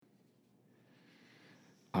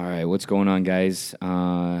All right, what's going on, guys?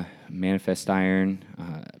 Manifest Iron,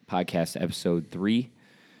 podcast episode 3.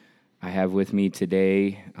 I have with me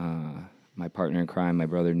today my partner in crime, my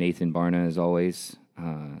brother Nathan Barna, as always.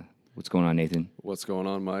 What's going on, Nathan? What's going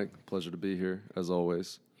on, Mike? Pleasure to be here, as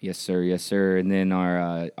always. Yes, sir. Yes, sir. And then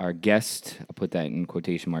our guest, I'll put that in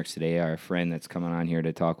quotation marks today, our friend that's coming on here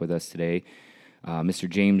to talk with us today, Mr.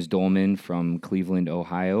 James Dollman from Cleveland,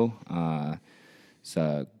 Ohio. He's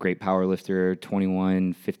a great powerlifter,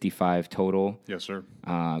 2155 total. Yes, sir.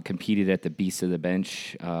 Competed at the Beast of the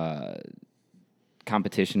Bench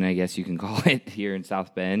competition, I guess you can call it, here in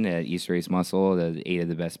South Bend at East Race Muscle, the 8 of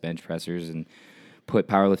the best bench pressers, and put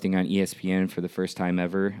powerlifting on ESPN for the first time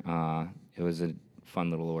ever. It was a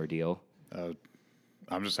fun little ordeal.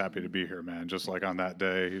 I'm just happy to be here, man. Just like on that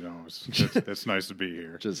day, it's nice to be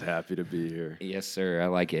here. Just happy to be here. Yes, sir. I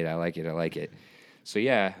like it. So,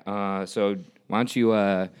 yeah. So why don't you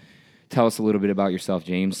tell us a little bit about yourself,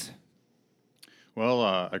 James? Well,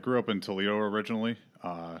 I grew up in Toledo originally.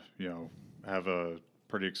 Have a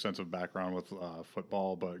pretty extensive background with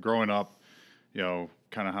football, but growing up,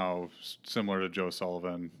 kind of how similar to Joe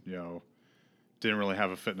Sullivan, didn't really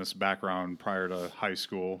have a fitness background prior to high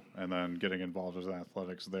school, and then getting involved with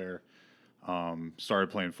athletics there.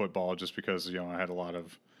 Started playing football just because, I had a lot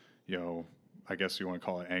of, I guess you want to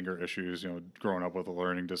call it anger issues, growing up with a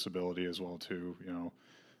learning disability as well too,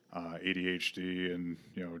 ADHD and,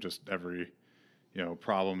 just every,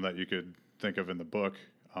 problem that you could think of in the book.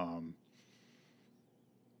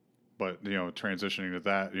 But, transitioning to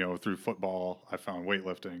that, through football, I found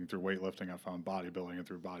weightlifting. Through weightlifting, I found bodybuilding. And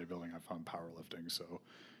through bodybuilding, I found powerlifting. So,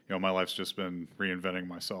 my life's just been reinventing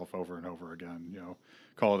myself over and over again.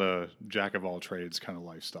 Call it a jack of all trades kind of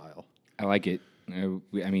lifestyle. I like it.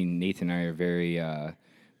 Nathan and I are very,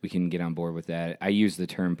 we can get on board with that. I use the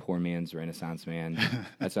term poor man's Renaissance man.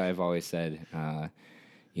 That's what I've always said.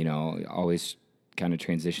 Always kind of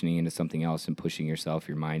transitioning into something else and pushing yourself,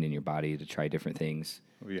 your mind, and your body to try different things.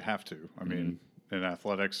 Well, you have to. I mean, in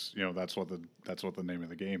athletics, that's what the name of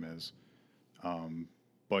the game is.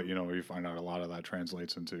 But you find out a lot of that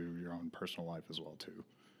translates into your own personal life as well too.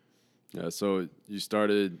 Yeah. So you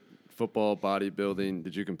started football, bodybuilding.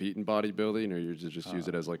 Did you compete in bodybuilding, or you just use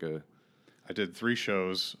it as like a? I did 3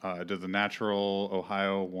 shows. I did the Natural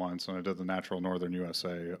Ohio once, and I did the Natural Northern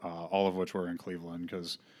USA, all of which were in Cleveland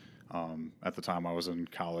because at the time I was in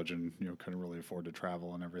college and couldn't really afford to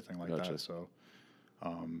travel and everything like Gotcha. that. So,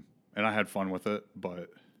 and I had fun with it, but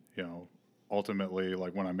ultimately,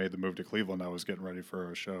 like when I made the move to Cleveland, I was getting ready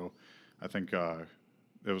for a show. I think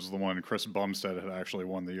it was the one Chris Bumstead had actually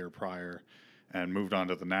won the year prior and moved on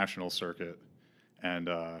to the national circuit. And,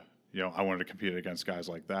 I wanted to compete against guys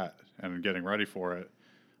like that. And getting ready for it,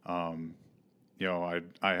 I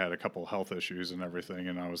had a couple health issues and everything,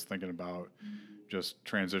 and I was thinking about just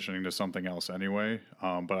transitioning to something else anyway.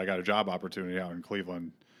 But I got a job opportunity out in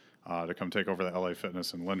Cleveland to come take over the LA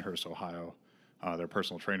Fitness in Lyndhurst, Ohio, their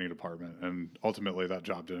personal training department. And ultimately that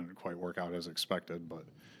job didn't quite work out as expected, but,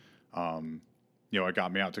 it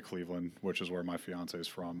got me out to Cleveland, which is where my fiance is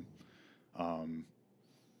from.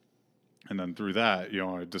 And then through that,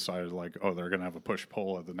 I decided they're going to have a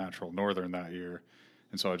push-pull at the Natural Northern that year.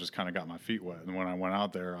 And so I just kind of got my feet wet. And when I went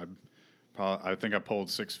out there, I think I pulled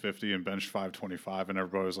 650 and benched 525, and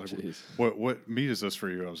everybody was like, what meat is this for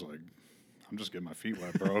you? I was like, I'm just getting my feet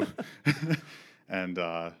wet, bro. And,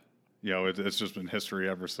 it's just been history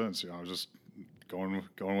ever since. I was just going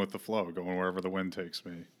with the flow, going wherever the wind takes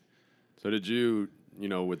me. So did you,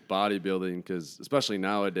 with bodybuilding, because especially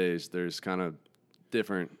nowadays, there's kind of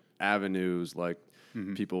different avenues, like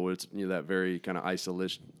people with that very kind of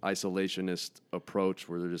isolationist approach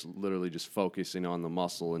where they're just literally just focusing on the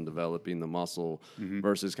muscle and developing the muscle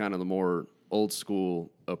versus kind of the more old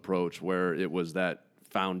school approach where it was that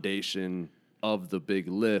foundation of the big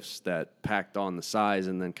lifts that packed on the size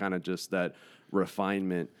and then kind of just that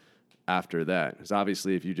refinement after that. Because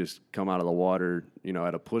obviously if you just come out of the water,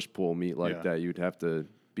 at a push-pull meet like that, you'd have to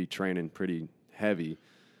be training pretty heavy.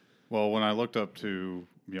 Well, when I looked up to,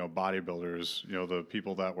 bodybuilders, the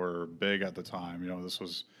people that were big at the time, this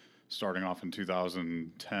was starting off in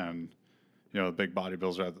 2010, the big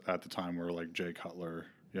bodybuilders at the time were like Jay Cutler,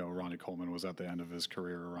 Ronnie Coleman was at the end of his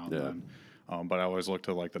career around then. But I always looked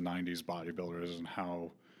at like the 90s bodybuilders and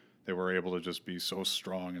how they were able to just be so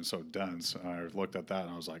strong and so dense. And I looked at that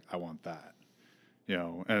and I was like, I want that,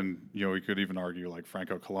 and, we could even argue like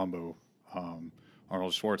Franco Columbu,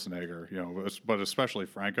 Arnold Schwarzenegger, but especially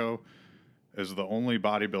Franco is the only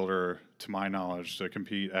bodybuilder, to my knowledge, to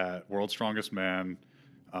compete at World's Strongest Man,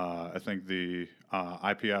 I think the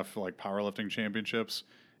IPF like powerlifting championships,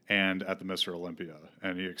 and at the Mr. Olympia,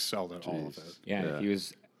 and he excelled at all of it. Yeah, he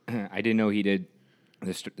was I didn't know he did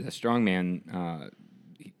the strongman,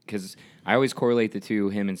 because I always correlate the two,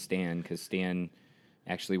 him and Stan, because Stan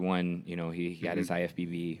actually won. You know, he got his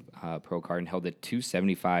IFBB pro card and held the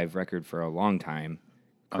 275 record for a long time.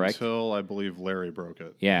 Correct? Until I believe Larry broke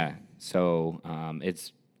it. Yeah. So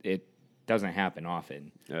it doesn't happen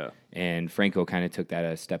often. Yeah. And Franco kind of took that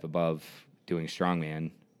a step above doing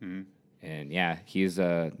strongman. Mm-hmm. And yeah, he was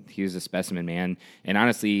a specimen, man. And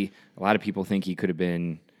honestly, a lot of people think he could have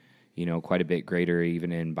been, you know, quite a bit greater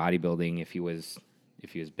even in bodybuilding if he was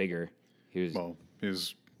bigger. He was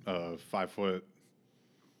 5'6",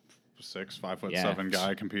 5'7"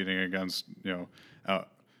 guy competing against, you know,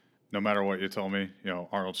 no matter what you tell me, you know,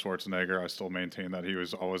 Arnold Schwarzenegger, I still maintain that he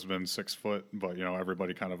was always been 6 foot, but, you know,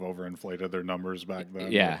 everybody kind of overinflated their numbers back then.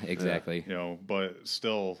 Yeah, exactly. You know, but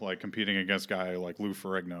still, like, competing against a guy like Lou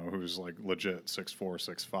Ferrigno, who's, like, legit 6'4",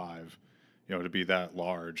 6'5", you know, to be that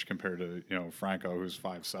large compared to, you know, Franco, who's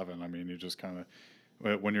 5'7". I mean, you just kind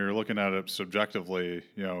of, when you're looking at it subjectively,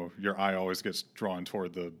 you know, your eye always gets drawn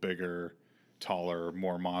toward the bigger, taller,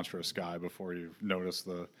 more monstrous guy before you notice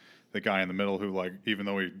the guy in the middle who, like, even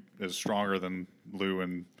though he is stronger than Lou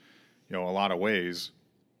in, you know, a lot of ways,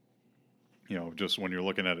 you know, just when you're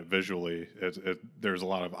looking at it visually, there's a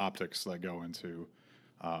lot of optics that go into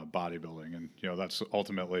bodybuilding. And, you know, that's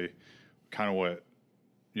ultimately kind of what,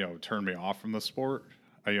 you know, turned me off from the sport.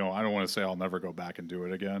 You know, I don't want to say I'll never go back and do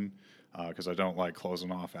it again because I don't like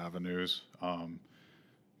closing off avenues.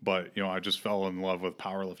 But, you know, I just fell in love with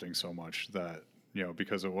powerlifting so much that, you know,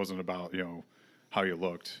 because it wasn't about, you know, how you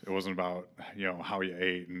looked. It wasn't about, you know, how you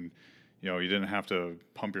ate, and, you know, you didn't have to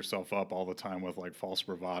pump yourself up all the time with, like, false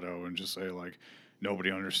bravado and just say, like,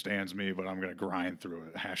 nobody understands me, but I'm going to grind through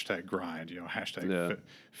it. Hashtag grind, you know, hashtag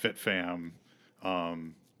fit fam.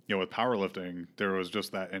 You know, with powerlifting, there was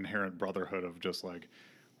just that inherent brotherhood of just, like,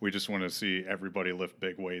 we just want to see everybody lift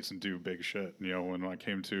big weights and do big shit. You know, when I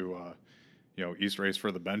came to, you know, East Race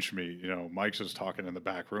for the bench meet, you know, Mike's just talking in the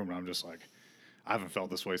back room, and I'm just like, I haven't felt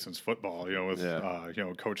this way since football, you know, with, you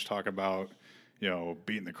know, coach talk about, you know,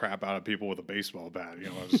 beating the crap out of people with a baseball bat. You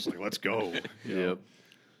know, I was just like, let's go. Yep.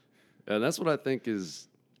 And that's what I think is,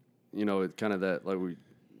 you know, it kind of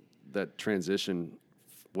that transition,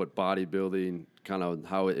 what bodybuilding, kind of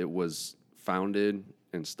how it was founded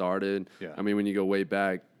and started. Yeah. I mean, when you go way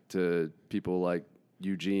back to people like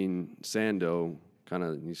Eugene Sandow, kind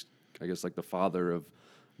of, he's, I guess, like the father of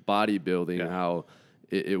bodybuilding, how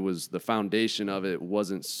it was, the foundation of it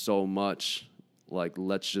wasn't so much like,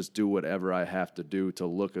 let's just do whatever I have to do to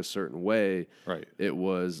look a certain way. Right. It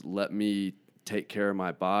was, let me take care of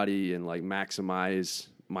my body and, like, maximize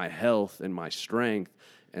my health and my strength,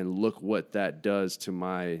 and look what that does to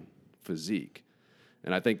my physique.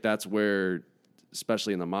 And I think that's where,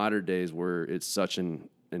 especially in the modern days, where it's such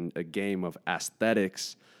a game of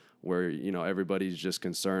aesthetics, where, you know, everybody's just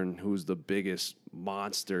concerned who's the biggest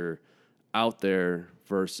monster out there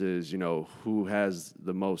versus, you know, who has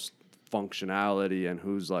the most functionality and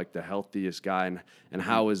who's, like, the healthiest guy, and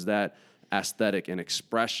how is that aesthetic and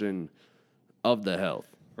expression of the health.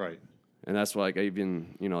 Right. And that's why, like,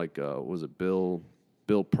 even, you know, like, was it Bill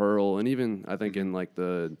Pearl, and even I think in, like,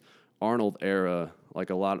 the Arnold era, like,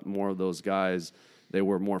 a lot more of those guys, they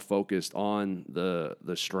were more focused on the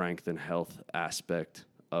strength and health aspect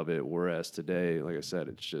of it, whereas today, like I said,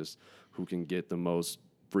 it's just who can get the most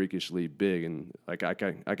freakishly big. And, like, I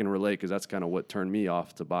can relate, because that's kind of what turned me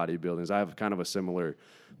off to bodybuilding. Is I have kind of a similar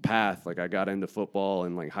path. Like, I got into football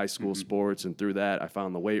and, like, high school sports, and through that I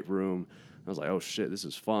found the weight room. I was like, oh shit, this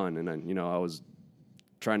is fun. And then, you know, I was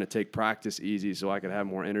trying to take practice easy so I could have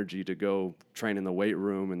more energy to go train in the weight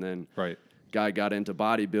room. And then guy got into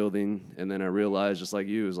bodybuilding, and then I realized, just like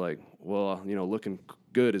you, was like, well, you know, looking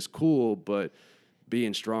good is cool, but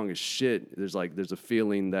being strong as shit, there's a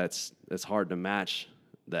feeling that's hard to match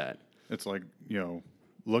that. It's like, you know,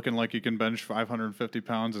 looking like you can bench 550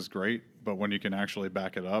 pounds is great, but when you can actually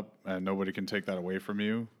back it up and nobody can take that away from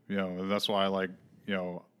you, you know, and that's why I like, you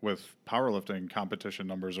know, with powerlifting, competition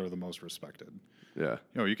numbers are the most respected. Yeah.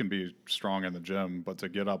 You know, you can be strong in the gym, but to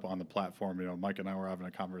get up on the platform, you know, Mike and I were having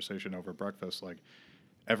a conversation over breakfast, like,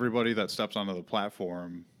 everybody that steps onto the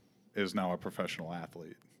platform is now a professional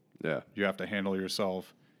athlete. Yeah. You have to handle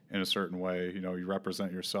yourself in a certain way. You know, you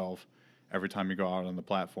represent yourself every time you go out on the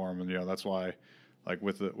platform. And, you know, that's why, like,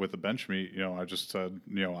 with the bench meet, you know, I just said,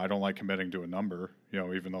 you know, I don't like committing to a number, you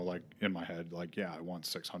know, even though, like, in my head, like, yeah, I want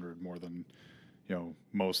 600 more than, you know,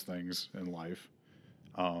 most things in life.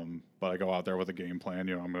 But I go out there with a game plan.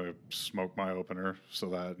 You know, I'm going to smoke my opener so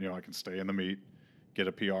that, you know, I can stay in the meet, get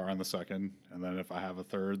a PR on the second. And then if I have a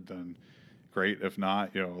third, then great. If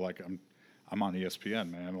not, you know, like, I'm on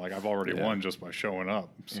ESPN, man. Like, I've already won just by showing up.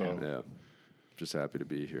 So Yeah. Just happy to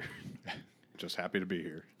be here. Just happy to be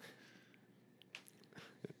here.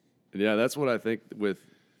 Yeah, that's what I think with,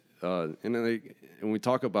 and then when we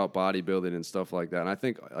talk about bodybuilding and stuff like that, and I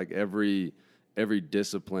think like every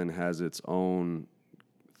discipline has its own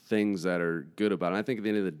things that are good about it. And I think at the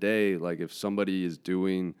end of the day, like if somebody is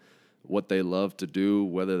doing what they love to do,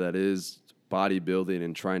 whether that is bodybuilding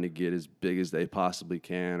and trying to get as big as they possibly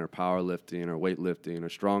can, or powerlifting, or weightlifting, or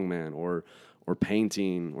strongman, or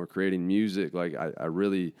painting, or creating music, like I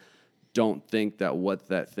really don't think that what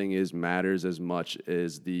that thing is matters as much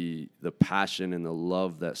as the passion and the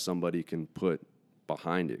love that somebody can put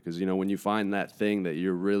behind it. Because, you know, when you find that thing that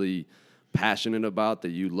you're really passionate about,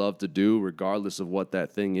 that you love to do, regardless of what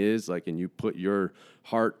that thing is, like, and you put your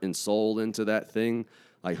heart and soul into that thing,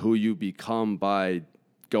 like who you become by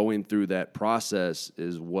going through that process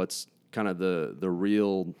is what's kind of the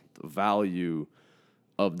real value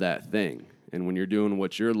of that thing. And when you're doing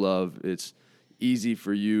what you love, it's easy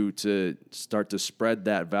for you to start to spread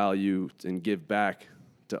that value and give back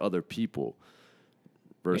to other people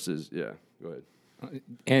versus, go ahead.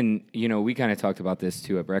 And, you know, we kind of talked about this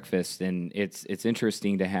too at breakfast, and it's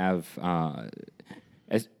interesting to have,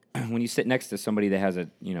 as when you sit next to somebody that has a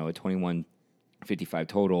 2155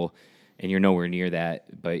 total and you're nowhere near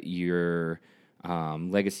that, but your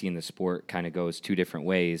legacy in the sport kind of goes two different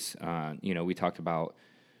ways. We talked about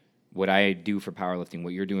what I do for powerlifting,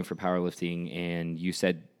 what you're doing for powerlifting, and you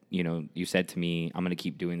said to me, I'm going to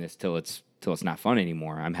keep doing this till it's not fun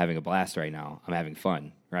anymore. I'm having a blast right now. I'm having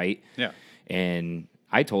fun, right? Yeah. And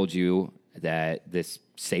I told you that this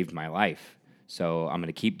saved my life. So I'm going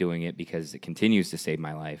to keep doing it because it continues to save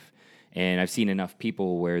my life. And I've seen enough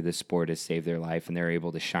people where this sport has saved their life and they're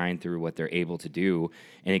able to shine through what they're able to do.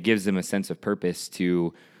 And it gives them a sense of purpose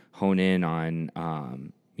to hone in on,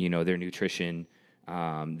 their nutrition,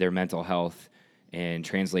 their mental health, and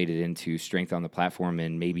translate it into strength on the platform,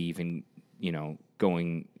 and maybe even,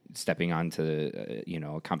 stepping onto,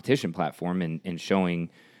 a competition platform and showing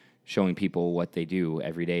people what they do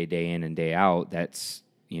every day, day in and day out. That's,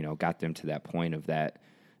 got them to that point of that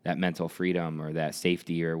mental freedom or that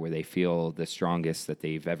safety, or where they feel the strongest that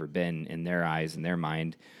they've ever been in their eyes and their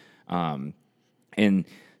mind. And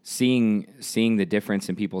seeing the difference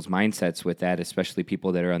in people's mindsets with that, especially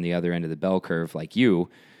people that are on the other end of the bell curve like you,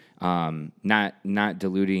 not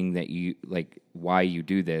diluting that you like why you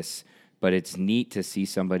do this, but it's neat to see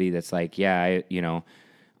somebody that's like,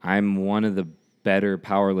 I'm one of the better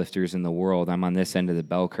powerlifters in the world. I'm on this end of the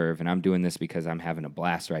bell curve, and I'm doing this because I'm having a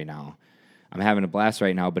blast right now.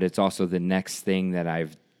 But it's also the next thing that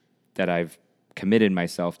I've committed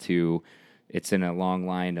myself to. It's in a long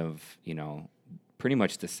line of, pretty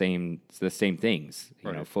much the same things,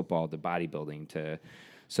 right. Football to bodybuilding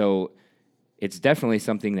so it's definitely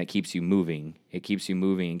something that keeps you moving. It keeps you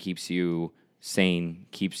moving and keeps you sane,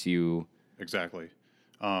 keeps you... Exactly.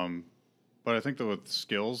 But I think that with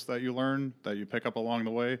skills that you learn, that you pick up along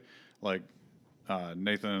the way, like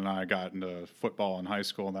Nathan and I got into football in high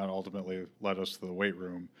school, and that ultimately led us to the weight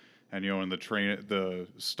room. And, in the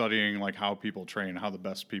studying, like how people train, how the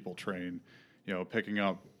best people train, picking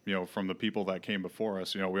up, from the people that came before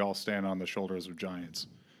us. We all stand on the shoulders of giants.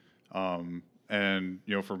 And,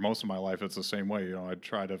 for most of my life, it's the same way. I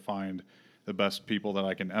try to find the best people that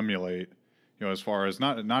I can emulate, as far as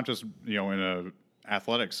not just, in a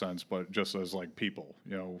athletic sense, but just as like people.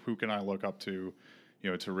 Who can I look up to,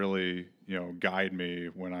 to really, guide me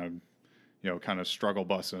when I'm, kind of struggle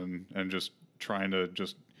bussing and just trying to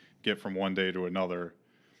just get from one day to another.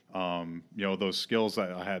 Those skills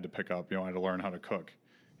that I had to pick up, I had to learn how to cook.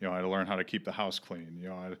 I had to learn how to keep the house clean,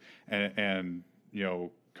 and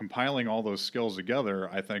compiling all those skills together,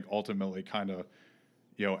 I think ultimately kind of,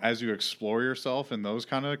 as you explore yourself in those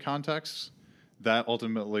kind of contexts, that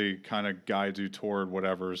ultimately kind of guides you toward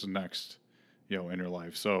whatever's next, in your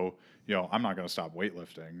life. So, I'm not going to stop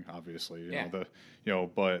weightlifting, obviously,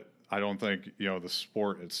 but I don't think, the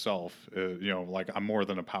sport itself, like I'm more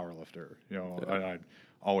than a power lifter, I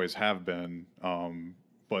always have been.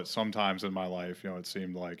 But sometimes in my life, it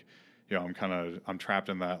seemed like, I'm trapped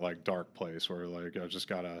in that like dark place where like, I just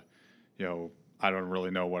gotta, I don't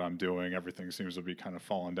really know what I'm doing. Everything seems to be kind of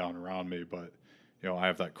falling down around me, but, I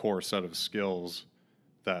have that core set of skills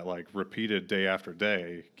that like repeated day after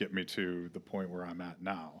day get me to the point where I'm at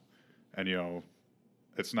now. And,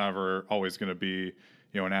 it's never always going to be,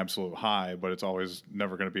 an absolute high, but it's always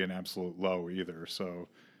never going to be an absolute low either. So,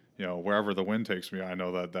 wherever the wind takes me, I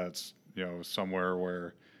know that that's, somewhere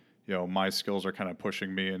where, my skills are kind of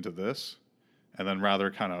pushing me into this, and then rather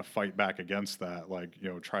kind of fight back against that, like,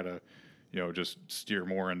 try to, just steer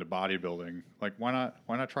more into bodybuilding. Like, why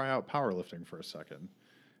not try out powerlifting for a second?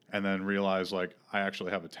 And then realize, like, I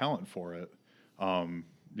actually have a talent for it.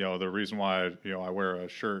 The reason why, I wear a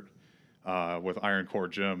shirt with Iron Core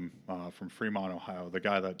Gym from Fremont, Ohio, the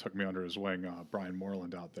guy that took me under his wing, Brian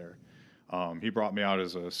Moreland out there, he brought me out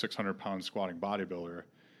as a 600-pound squatting bodybuilder.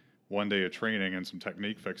 One day of training and some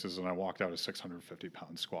technique fixes, and I walked out a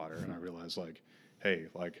 650-pound squatter, and I realized, like, hey,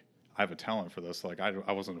 like, I have a talent for this. Like,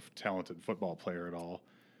 I wasn't a talented football player at all,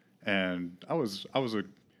 and I was a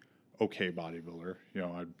okay bodybuilder.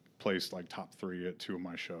 I placed like top 3 at 2 of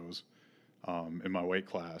my shows in my weight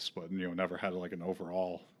class, but never had like an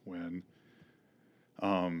overall win.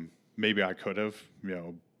 Maybe I could have,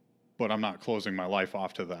 but I'm not closing my life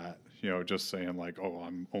off to that. Just saying like, oh,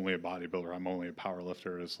 I'm only a bodybuilder, I'm only a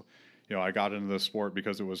powerlifter is, I got into this sport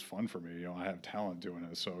because it was fun for me. I have talent doing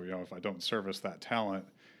it. So, if I don't service that talent,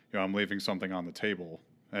 I'm leaving something on the table.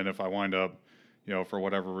 And if I wind up, for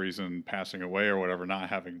whatever reason, passing away or whatever, not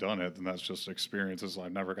having done it, then that's just experiences. I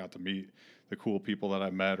never got to meet the cool people that I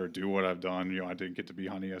met or do what I've done. I didn't get to be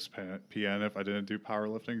on ESPN if I didn't do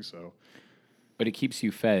powerlifting. So, but it keeps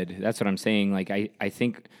you fed. That's what I'm saying. Like, I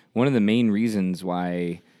think one of the main reasons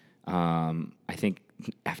why I think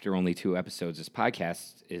after only 2 episodes, this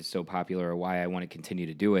podcast is so popular, or why I want to continue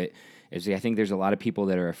to do it, is I think there's a lot of people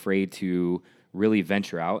that are afraid to really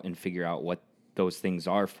venture out and figure out what those things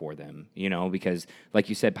are for them, because like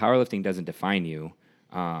you said, powerlifting doesn't define you.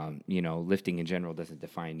 Lifting in general doesn't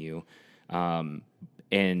define you.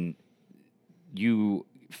 And you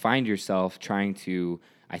find yourself trying to,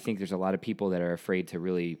 I think there's a lot of people that are afraid to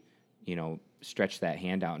really, stretch that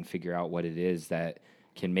hand out and figure out what it is that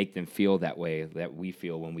can make them feel that way that we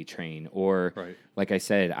feel when we train. Or right. Like I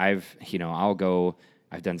said, I've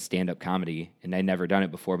done stand-up comedy, and I'd never done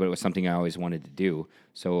it before, but it was something I always wanted to do.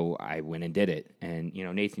 So I went and did it. And,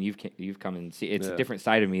 Nathan, you've come and see, it's a different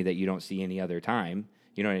side of me that you don't see any other time.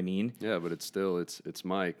 You know what I mean? Yeah, but it's still, it's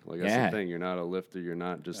Mike. Like, that's the thing. You're not a lifter. You're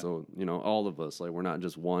not just, all of us. Like, we're not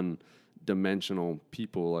just one-dimensional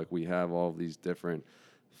people. Like, we have all of these different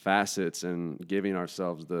facets, and giving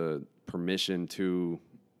ourselves the permission to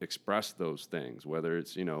express those things, whether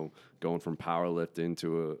it's, going from powerlifting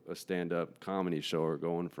to a stand-up comedy show, or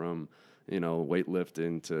going from,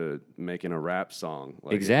 weightlifting to making a rap song.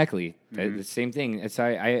 Like, exactly. The same thing. It's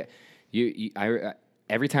I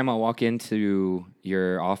every time I walk into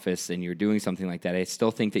your office and you're doing something like that, I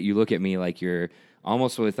still think that you look at me like you're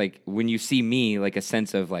almost with, like, when you see me, like a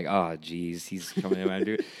sense of like, oh, geez, he's coming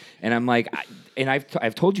in. And I'm like,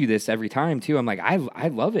 I've told you this every time too. I'm like, I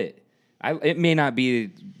love it. It may not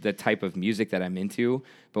be the type of music that I'm into,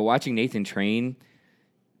 but watching Nathan train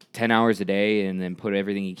 10 hours a day and then put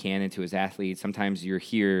everything he can into his athletes, sometimes you're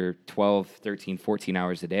here 12, 13, 14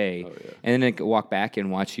 hours a day, and then walk back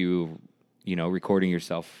and watch you, recording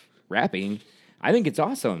yourself rapping. I think it's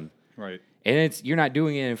awesome. Right. And you're not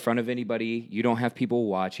doing it in front of anybody. You don't have people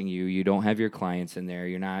watching you. You don't have your clients in there.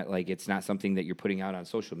 You're not like, it's not something that you're putting out on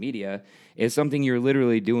social media. It's something you're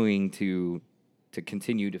literally doing to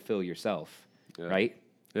continue to fill yourself, right?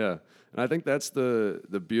 Yeah. And I think that's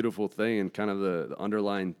the beautiful thing, and kind of the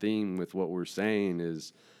underlying theme with what we're saying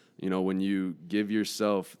is, when you give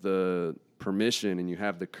yourself the permission and you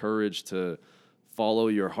have the courage to follow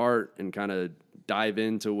your heart and kind of dive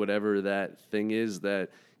into whatever that thing is that,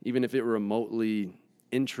 even if it remotely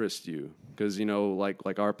interests you, because,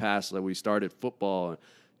 like our past, like we started football,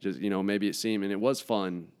 just, maybe it seemed, and it was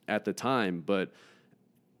fun at the time, but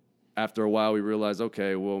after a while we realized,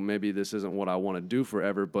 okay, well, maybe this isn't what I want to do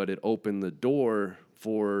forever, but it opened the door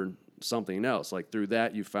for something else. Like, through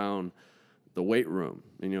that, you found the weight room,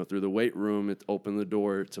 and, through the weight room, it opened the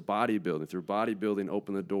door to bodybuilding. Through bodybuilding,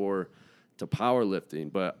 opened the door to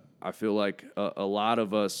powerlifting. But I feel like a lot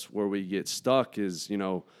of us, where we get stuck is,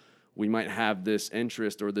 we might have this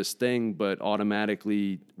interest or this thing, but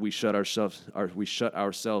automatically we shut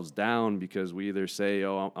ourselves down, because we either say,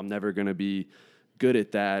 oh, I'm never going to be good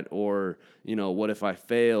at that, or, what if I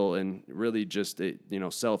fail? And really just,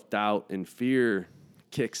 self-doubt and fear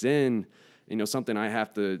kicks in, something I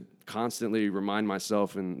have to constantly remind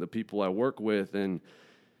myself and the people I work with. And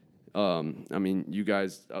you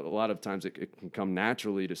guys, a lot of times it can come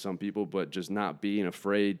naturally to some people, but just not being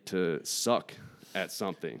afraid to suck at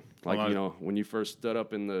something. Like, when you first stood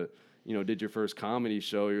up in the, did your first comedy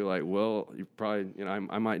show, you're like, well, you probably,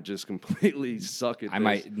 I might just completely suck at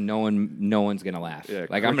this. No one's going to laugh. Yeah,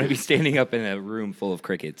 like, I'm going to be standing up in a room full of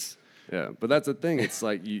crickets. Yeah, but that's the thing. It's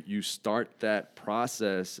like you start that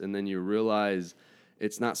process, and then you realize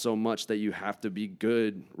it's not so much that you have to be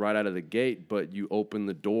good right out of the gate, but you open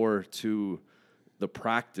the door to the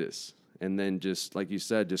practice. and then just like you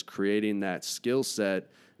said, just creating that skill set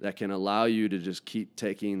that can allow you to just keep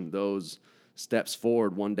taking those steps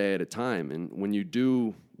forward one day at a time. And when you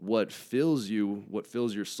do what fills you, what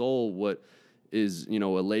fills your soul, what is, a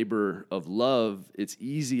labor of love, it's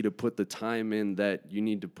easy to put the time in that you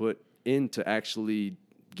need to put in to actually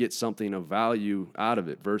get something of value out of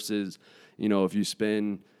it versus, if you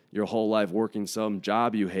spend your whole life working some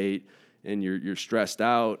job you hate and you're stressed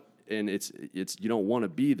out and it's you don't want to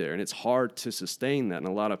be there, and it's hard to sustain that. And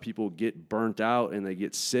a lot of people get burnt out and they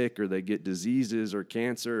get sick or they get diseases or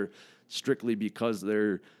cancer strictly because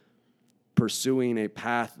they're pursuing a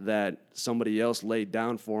path that somebody else laid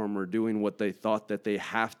down for them or doing what they thought that they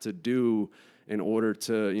have to do in order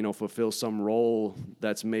to, fulfill some role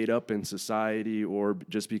that's made up in society, or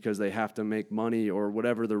just because they have to make money or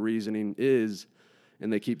whatever the reasoning is.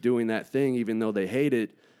 And they keep doing that thing even though they hate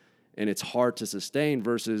it, and it's hard to sustain.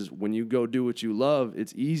 Versus when you go do what you love,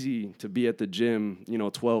 it's easy to be at the gym,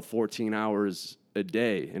 12, 14 hours a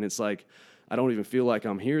day. And it's like, I don't even feel like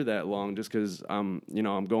I'm here that long just because I'm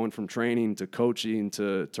going from training to coaching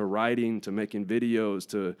to writing to making videos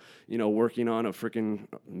to, working on a freaking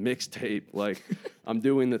mixtape. Like, I'm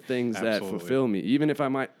doing the things that fulfill me. Even if I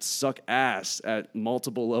might suck ass at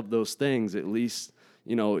multiple of those things, at least,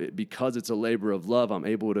 because it's a labor of love, I'm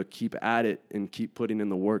able to keep at it and keep putting in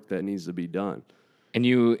the work that needs to be done. And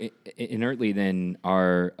you inertly then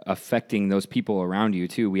are affecting those people around you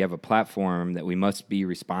too. We have a platform that we must be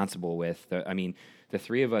responsible with. The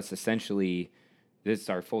three of us essentially, this is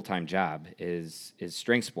our full-time job is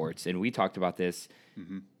strength sports, and we talked about this.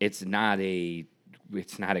 Mm-hmm. It's not a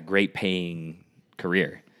great paying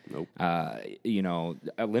career. Nope.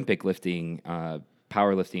 Olympic lifting,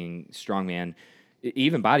 powerlifting, strongman,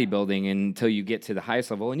 even bodybuilding until you get to the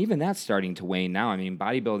highest level, and even that's starting to wane now. I mean,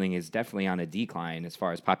 bodybuilding is definitely on a decline as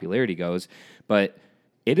far as popularity goes, but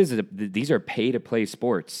these are pay-to-play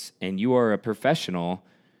sports, and you are a professional.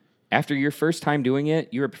 After your first time doing it,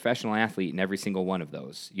 you're a professional athlete in every single one of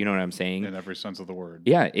those. You know what I'm saying? In every sense of the word.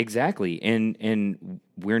 Yeah, exactly. And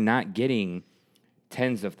we're not getting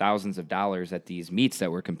tens of thousands of dollars at these meets that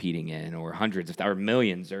we're competing in, or or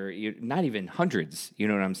millions, or not even hundreds. You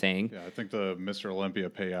know what I'm saying? Yeah, I think the Mr. Olympia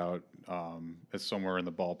payout is somewhere in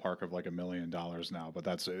the ballpark of like $1 million now, but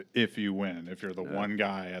that's if you win. If you're the one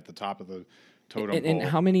guy at the top of the totem pole. And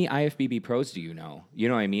how many IFBB pros do you know? You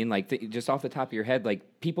know what I mean? Like, just off the top of your head,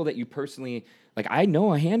 like people that you personally, like, I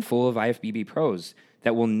know a handful of IFBB pros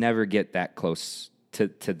that will never get that close to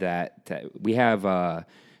that. We have,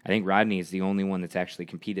 I think Rodney is the only one that's actually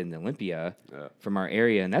competed in the Olympia from our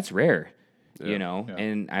area, and that's rare,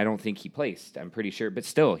 and I don't think he placed, I'm pretty sure, but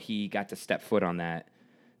still, he got to step foot on that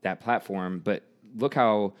platform. But look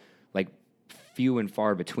how, like, few and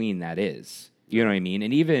far between that is, you know what I mean?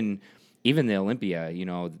 And even the Olympia,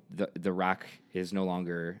 the Rock is no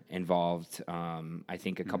longer involved. I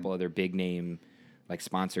think a couple other big name, like,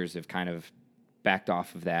 sponsors have kind of backed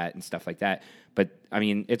off of that and stuff like that. But, I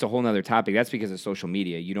mean, it's a whole nother topic. That's because of social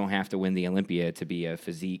media. You don't have to win the Olympia to be a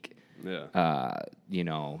physique,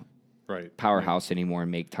 powerhouse anymore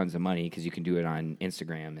and make tons of money, because you can do it on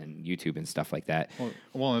Instagram and YouTube and stuff like that.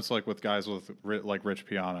 Well, it's like with guys like Rich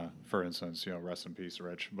Piana, for instance, rest in peace,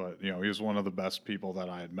 Rich. But, he was one of the best people that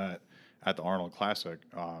I had met at the Arnold Classic,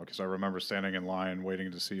 because I remember standing in line waiting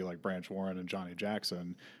to see, like, Branch Warren and Johnny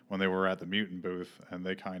Jackson when they were at the Mutant booth, and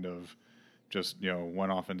they kind of just,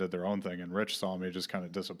 went off and did their own thing. And Rich saw me just kind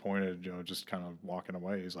of disappointed, just kind of walking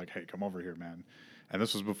away. He's like, "Hey, come over here, man." And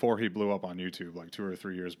this was before he blew up on YouTube, like 2 or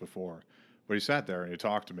 3 years before. But he sat there and he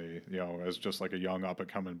talked to me, as just like a young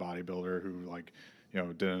up-and-coming bodybuilder who, like,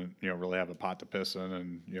 didn't, really have a pot to piss in,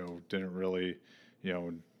 and, didn't really,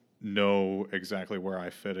 know exactly where I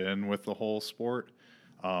fit in with the whole sport.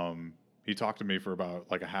 He talked to me for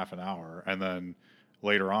about like a half an hour. And then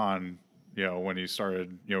later on, when he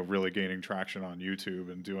started, really gaining traction on YouTube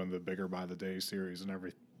and doing the Bigger by the Day series and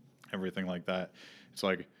everything like that, it's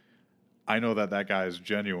like, I know that guy is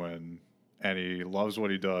genuine and he loves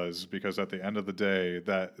what he does, because at the end of the day,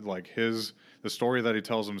 that, like, the story that he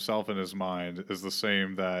tells himself in his mind is the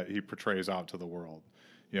same that he portrays out to the world.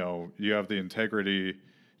 You have the integrity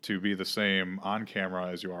to be the same on camera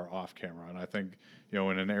as you are off camera. And I think, in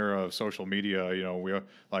an era of social media,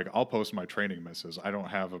 I'll post my training misses. I don't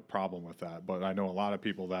have a problem with that. But I know a lot of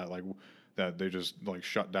people that they just, like,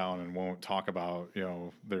 shut down and won't talk about,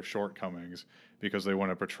 their shortcomings, because they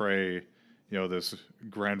want to portray, this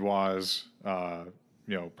grandiose,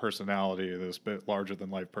 personality, this bit larger than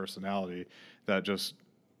life personality, that just,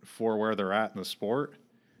 for where they're at in the sport,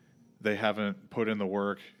 they haven't put in the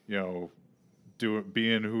work,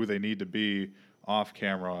 being who they need to be off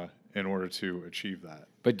camera in order to achieve that.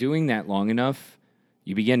 But doing that long enough,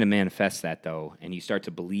 you begin to manifest that, though, and you start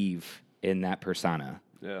to believe in that persona.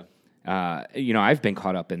 Yeah. I've been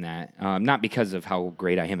caught up in that, not because of how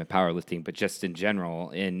great I am at powerlifting, but just in general,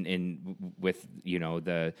 with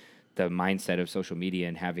the mindset of social media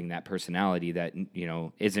and having that personality that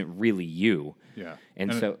isn't really you. Yeah,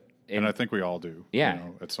 and I think we all do. Yeah,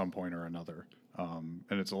 at some point or another, and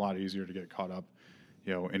it's a lot easier to get caught up,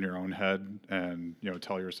 in your own head and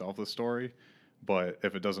tell yourself the story. But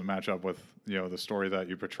if it doesn't match up with the story that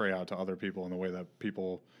you portray out to other people and the way that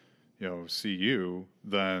people see you,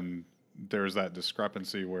 then there's that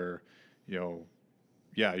discrepancy where you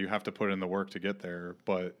have to put in the work to get there.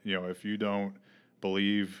 But if you don't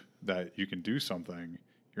believe that you can do something,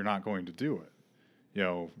 you're not going to do it.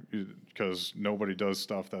 Because nobody does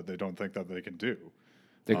stuff that they don't think that they can do.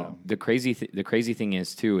 The crazy thing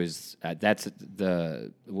is too is that's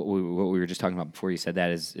what we were just talking about before you said that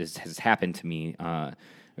has happened to me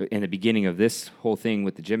in the beginning of this whole thing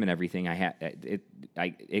with the gym and everything.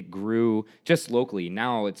 It grew just locally.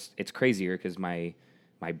 Now it's crazier because my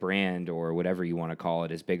brand or whatever you want to call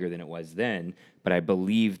it is bigger than it was then. But I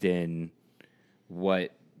believed in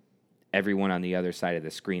what everyone on the other side of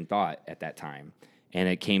the screen thought at that time, and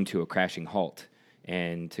it came to a crashing halt.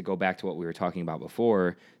 And to go back to what we were talking about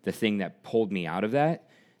before, the thing that pulled me out of that,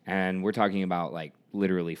 and we're talking about like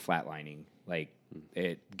literally flatlining, like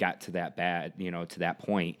it got to that bad, to that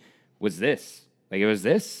point, was this. Like it was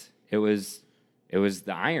the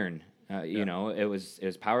iron, it was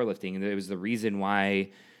powerlifting, and it was the reason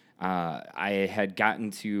why I had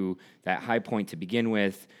gotten to that high point to begin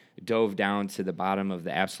with, dove down to the bottom of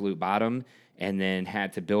the absolute bottom, and then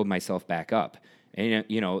had to build myself back up. And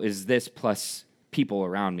is this plus people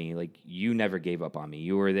around me? Like, you never gave up on me.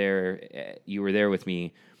 You were there with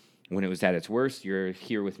me when it was at its worst. You're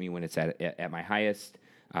here with me when it's at my highest.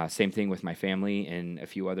 Same thing with my family and a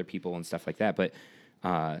few other people and stuff like that. But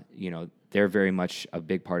they're very much a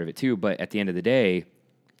big part of it too. But at the end of the day,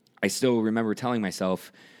 I still remember telling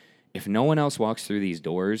myself, if no one else walks through these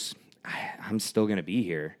doors, I'm still going to be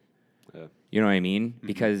here. Yeah. You know what I mean? Mm-hmm.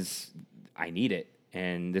 Because I need it.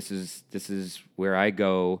 And this is where I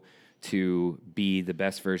go to be the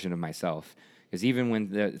best version of myself. Because even when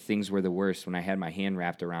the things were the worst, when I had my hand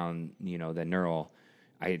wrapped around, the knurl,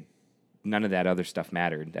 none of that other stuff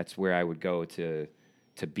mattered. That's where I would go to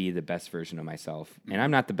be the best version of myself. Mm-hmm. And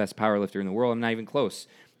I'm not the best powerlifter in the world. I'm not even close.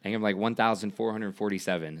 I think I'm like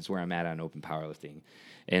 1,447 is where I'm at on open powerlifting.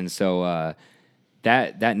 And so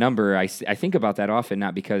that number, I think about that often,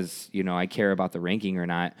 not because, I care about the ranking or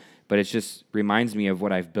not, but it just reminds me of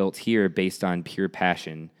what I've built here based on pure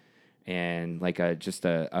passion and like just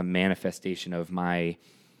a manifestation of my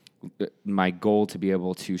goal to be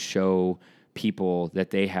able to show people that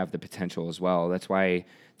they have the potential as well. That's why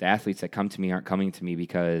the athletes that come to me aren't coming to me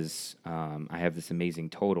because I have this amazing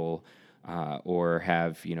total or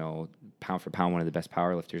have, pound for pound one of the best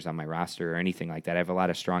powerlifters on my roster or anything like that. I have a lot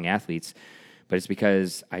of strong athletes, but it's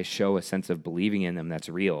because I show a sense of believing in them that's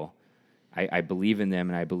real. I believe in them,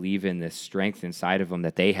 and I believe in this strength inside of them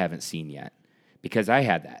that they haven't seen yet, because I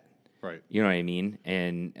had that. Right. You know what I mean?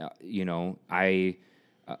 And, I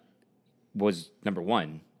was number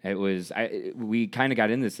one. We kind of got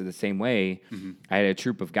in this the same way. Mm-hmm. I had a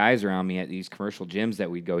troop of guys around me at these commercial gyms that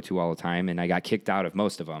we'd go to all the time, and I got kicked out of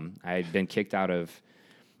most of them. I had been kicked out of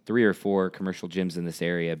 3 or 4 commercial gyms in this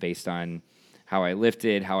area based on how I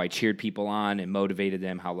lifted, how I cheered people on and motivated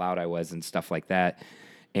them, how loud I was and stuff like that.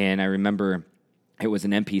 And I remember it was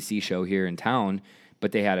an NPC show here in town,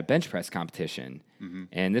 but they had a bench press competition. Mm-hmm.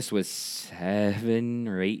 And this was 7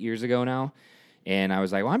 or 8 years ago now. And I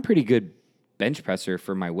was like, well, I'm pretty good bench presser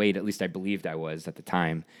for my weight. At least I believed I was at the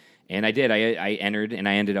time. And I did. I entered, and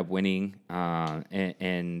I ended up winning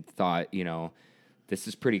and thought, this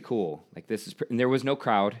is pretty cool. Like, and there was no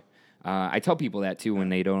crowd. I tell people that, too, when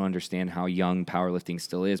they don't understand how young powerlifting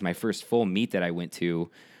still is. My first full meet that I went to,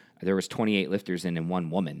 there was 28 lifters in and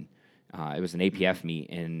 1 woman. It was an APF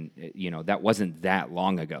meet, and, that wasn't that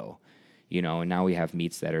long ago. And now we have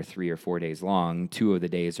meets that are 3 or 4 days long. 2 of the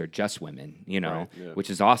days are just women, right, yeah. Which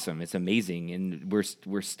is awesome. It's amazing. And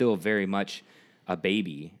we're still very much a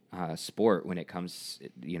baby sport when it comes,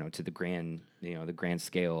 to the grand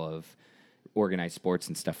scale of organized sports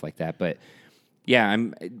and stuff like that. But yeah,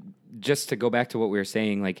 I'm just to go back to what we were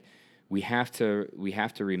saying, like we have to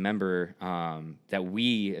remember that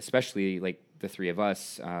we, especially like the 3 of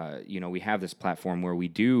us, we have this platform where we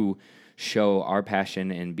do show our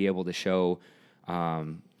passion and be able to show,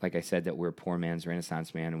 like I said, that we're poor man's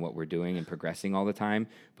Renaissance man and what we're doing and progressing all the time.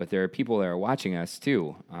 But there are people that are watching us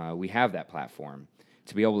too. We have that platform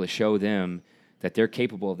to be able to show them that they're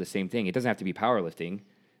capable of the same thing. It doesn't have to be powerlifting.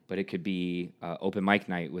 but it could be open mic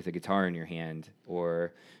night with a guitar in your hand,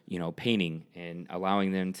 or, painting and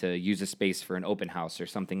allowing them to use a space for an open house or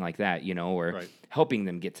something like that, or Right. helping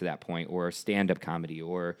them get to that point, or stand-up comedy,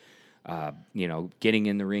 or, getting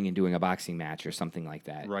in the ring and doing a boxing match or something like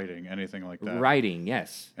that. Writing, anything like that. Writing,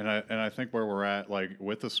 yes. And I think where we're at, like,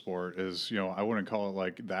 with the sport is, I wouldn't call it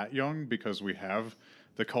like that young, because we have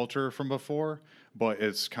the culture from before, but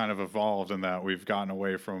it's kind of evolved in that we've gotten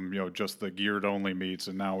away from, just the geared only meets.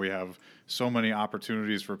 And now we have so many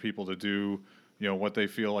opportunities for people to do, what they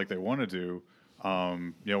feel like they want to do.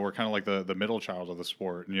 We're kind of like the middle child of the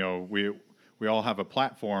sport. And, we all have a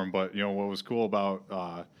platform, but, what was cool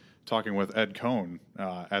about talking with Ed Cohn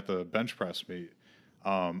at the bench press meet,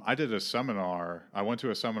 I did a seminar. I went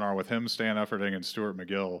to a seminar with him, Stan Efferding, and Stuart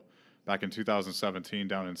McGill back in 2017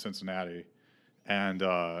 down in Cincinnati. And,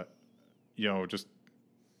 just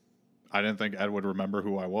I didn't think Ed would remember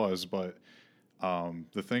who I was. But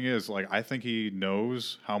the thing is, like, I think he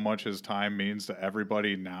knows how much his time means to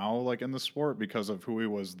everybody now, like, in the sport, because of who he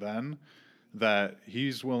was then, that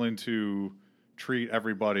he's willing to treat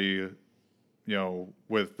everybody,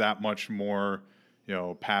 with that much more,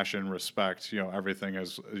 passion, respect, everything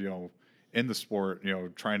is, in the sport,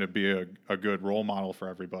 trying to be a good role model for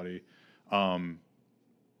everybody.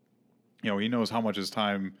 He knows how much his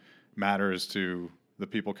time matters to the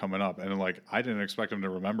people coming up. And, like, I didn't expect him to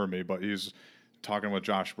remember me, but he's talking with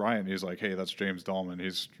Josh Bryant. He's like, hey, that's James Dollman.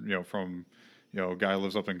 He's, from, a guy who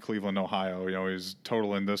lives up in Cleveland, Ohio. He's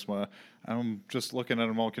total in this one. I'm just looking at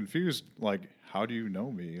him all confused, like, how do you know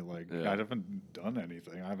me? Like, I haven't done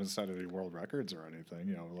anything. I haven't set any world records or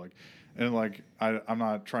anything, I'm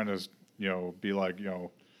not trying to, be like,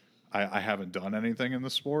 I haven't done anything in the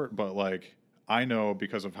sport, but, like, I know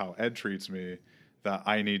because of how Ed treats me that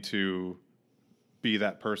I need to be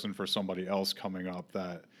that person for somebody else coming up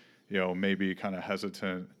that, may be kind of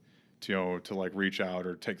hesitant to like reach out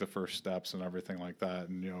or take the first steps and everything like that.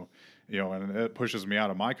 And, and it pushes me out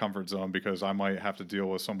of my comfort zone, because I might have to deal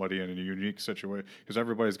with somebody in a unique situation, because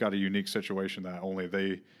everybody's got a unique situation that only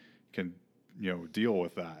they can, deal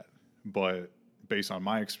with that. But based on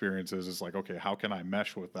my experiences, it's like, okay, how can I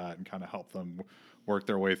mesh with that and kind of help them work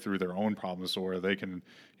their way through their own problems, so where they can,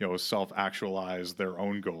 self-actualize their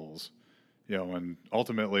own goals. And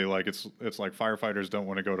ultimately, like, it's like firefighters don't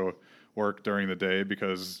want to go to work during the day,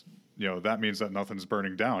 because, that means that nothing's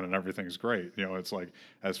burning down and everything's great. It's like,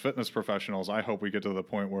 as fitness professionals, I hope we get to the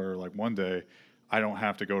point where, like, one day I don't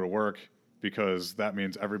have to go to work, because that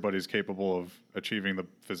means everybody's capable of achieving the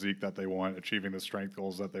physique that they want, achieving the strength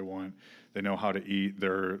goals that they want. They know how to eat.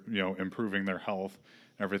 They're, improving their health,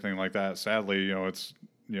 everything like that. Sadly, it's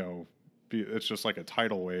just like a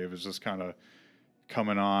tidal wave. It's just kind of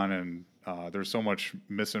coming on, and there's so much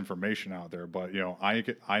misinformation out there. But,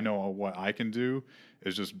 I know what I can do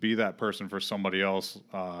is just be that person for somebody else,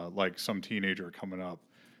 like some teenager coming up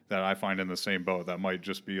that I find in the same boat that might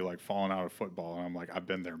just be like falling out of football. And I'm like, I've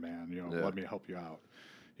been there, man. Let me help you out.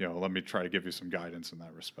 Let me try to give you some guidance in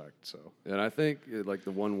that respect. So, and I think like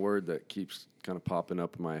the one word that keeps kind of popping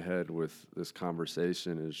up in my head with this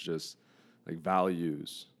conversation is just like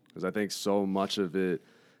values. Because I think so much of it,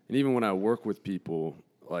 and even when I work with people,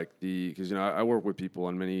 because I work with people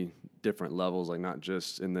on many different levels, like not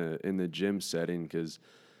just in the gym setting. Because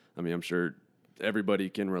I mean, I'm sure everybody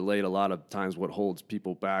can relate. A lot of times, what holds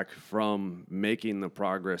people back from making the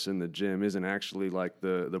progress in the gym isn't actually like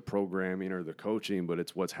the programming or the coaching, but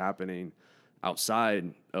it's what's happening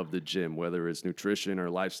outside of the gym, whether it's nutrition or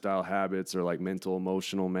lifestyle habits or like mental,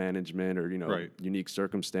 emotional management or, right. unique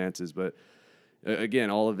circumstances. But again,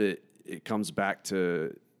 all of it comes back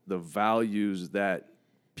to the values that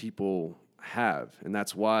people have. And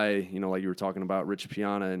that's why, like you were talking about Rich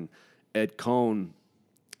Piana and Ed Cohn,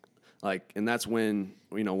 and that's when,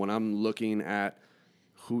 when I'm looking at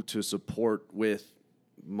who to support with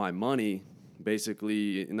my money,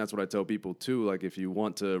 basically, and that's what I tell people too, like if you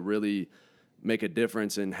want to really make a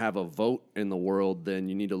difference and have a vote in the world, then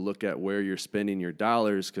you need to look at where you're spending your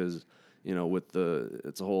dollars, because,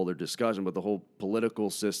 it's a whole other discussion, but the whole political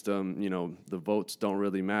system, the votes don't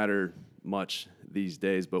really matter much these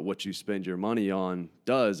days, but what you spend your money on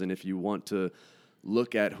does. And if you want to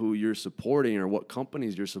look at who you're supporting or what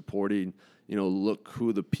companies you're supporting, look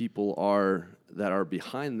who the people are that are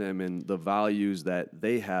behind them and the values that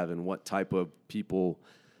they have and what type of people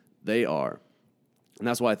they are. And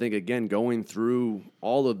that's why I think, again, going through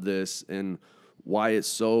all of this and why it's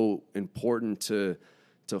so important to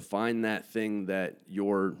find that thing that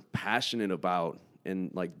you're passionate about and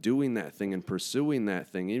like doing that thing and pursuing that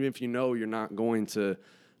thing, even if you're not going to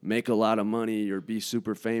make a lot of money or be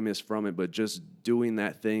super famous from it, but just doing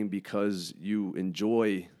that thing because you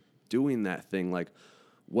enjoy doing that thing. Like,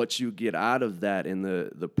 what you get out of that and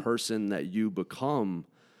the person that you become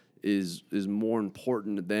is more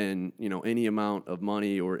important than, you know, any amount of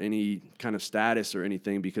money or any kind of status or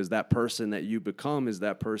anything, because that person that you become is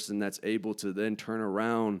that person that's able to then turn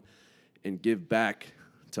around and give back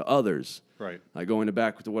to others. Right. Like, going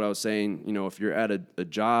back to what I was saying, you know, if you're at a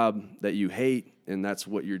job that you hate and that's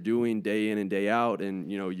what you're doing day in and day out, and,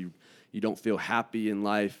 you know, you don't feel happy in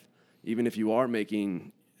life, even if you are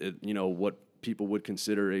making, you know, what people would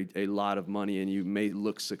consider a lot of money, and you may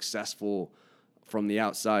look successful from the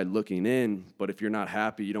outside looking in, but if you're not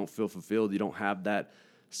happy, you don't feel fulfilled, you don't have that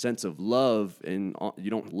sense of love, and you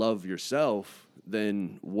don't love yourself,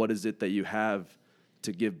 then what is it that you have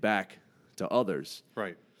to give back to others?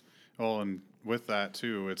 Right. Well, and with that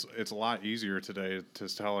too, it's a lot easier today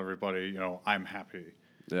to tell everybody, you know, I'm happy.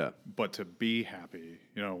 Yeah. But to be happy,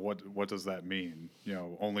 you know, what does that mean? You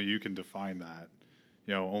know, only you can define that.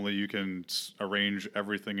 You know, only you can arrange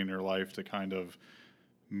everything in your life to kind of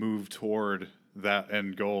move toward that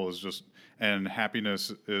end goal. Is just, and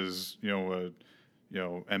happiness is, you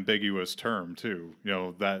know, ambiguous term too. You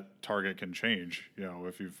know, that target can change, you know,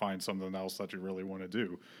 if you find something else that you really want to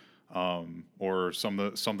do. Or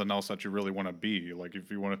something else that you really want to be. Like, if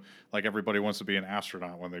you want to, like, everybody wants to be an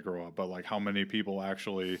astronaut when they grow up, but like, how many people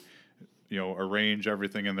actually, you know, arrange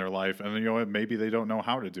everything in their life, and, you know, maybe they don't know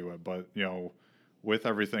how to do it, but, you know, with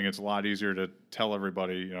everything, it's a lot easier to tell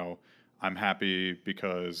everybody, you know, I'm happy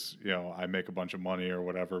because, you know, I make a bunch of money or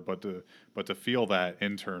whatever, but to feel that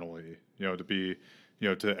internally, you know, to be, you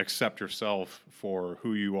know, to accept yourself for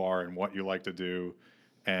who you are and what you like to do,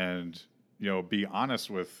 and, you know, be honest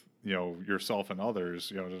with, you know, yourself and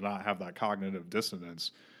others, you know, to not have that cognitive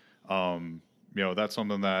dissonance. You know, that's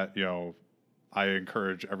something that, you know, I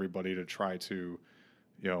encourage everybody to try to,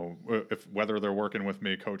 you know, whether they're working with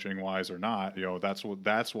me coaching wise or not, you know, that's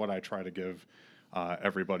what I try to give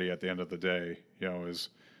everybody at the end of the day, you know, is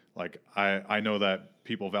like, I know that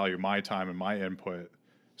people value my time and my input,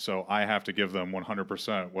 so I have to give them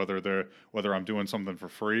 100%, whether I'm doing something for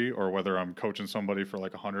free or whether I'm coaching somebody for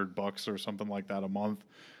like $100 or something like that a month,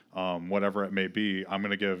 whatever it may be. I'm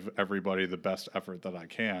going to give everybody the best effort that I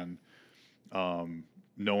can,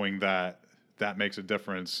 knowing that makes a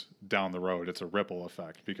difference down the road. It's a ripple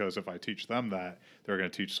effect, because if I teach them that, they're going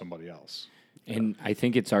to teach somebody else. And I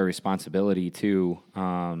think it's our responsibility too,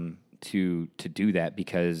 to do that,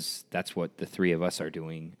 because that's what the three of us are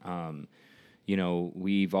doing. You know,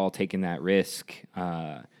 we've all taken that risk.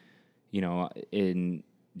 You know, in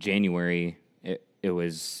January, it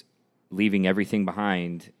was leaving everything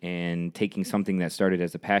behind and taking something that started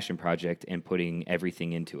as a passion project and putting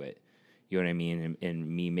everything into it. You know what I mean? And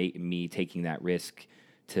me taking that risk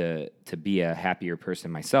to be a happier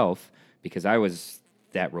person myself, because I was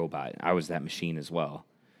that robot. I was that machine as well.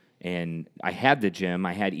 And I had the gym.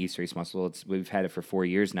 I had East Race Muscle. We've had it for 4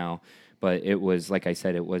 years now. But it was, like I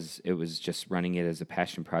said, it was just running it as a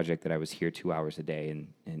passion project that I was here 2 hours a day,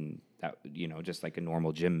 and that, you know, just like a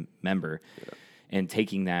normal gym member. Yeah. And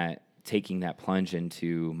taking that plunge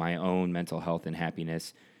into my own mental health and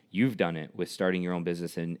happiness. You've done it with starting your own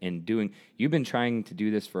business and doing. You've been trying to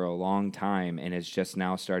do this for a long time, and it's just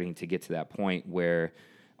now starting to get to that point where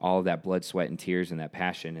all of that blood, sweat, and tears and that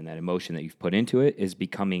passion and that emotion that you've put into it is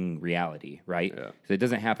becoming reality, right? Yeah. So it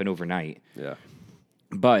doesn't happen overnight. Yeah.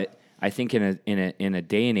 But I think in a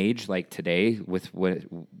day and age like today, with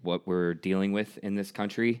what we're dealing with in this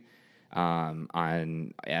country,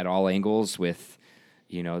 at all angles, with,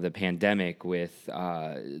 you know, the pandemic, with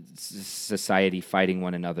society fighting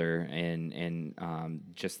one another, and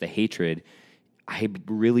just the hatred, I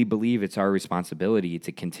really believe it's our responsibility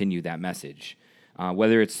to continue that message,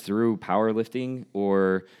 whether it's through powerlifting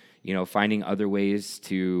or, you know, finding other ways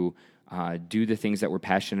to do the things that we're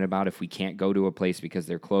passionate about. If we can't go to a place because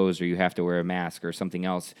they're closed or you have to wear a mask or something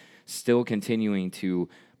else, still continuing to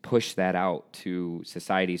push that out to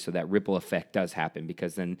society so that ripple effect does happen,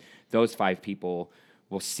 because then those 5 people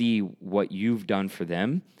will see what you've done for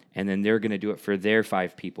them, and then they're going to do it for their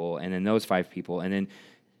 5 people, and then those 5 people, and then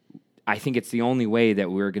I think it's the only way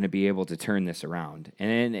that we're going to be able to turn this around.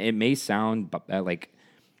 And it may sound like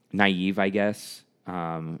naive, I guess,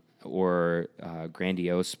 or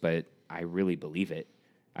grandiose, but I really believe it.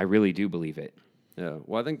 I really do believe it. Yeah.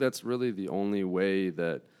 Well, I think that's really the only way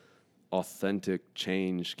that authentic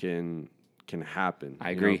change can happen. I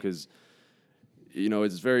agree. Because, you know,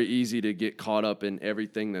 it's very easy to get caught up in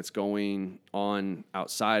everything that's going on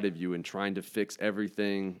outside of you and trying to fix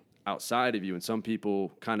everything outside of you. And some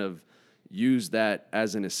people kind of use that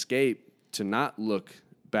as an escape to not look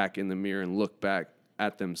back in the mirror and look back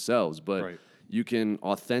at themselves. But Right. you can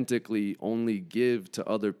authentically only give to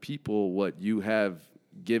other people what you have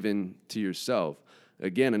given to yourself.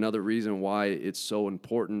 Again, another reason why it's so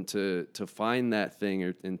important to find that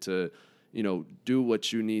thing and to, do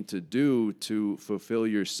what you need to do to fulfill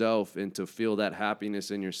yourself and to feel that happiness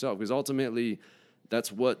in yourself. Because ultimately,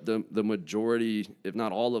 that's what the majority, if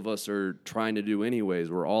not all of us, are trying to do anyways.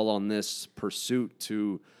 We're all on this pursuit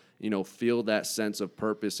to, feel that sense of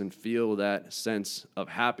purpose and feel that sense of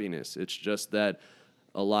happiness. It's just that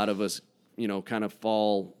a lot of us, kind of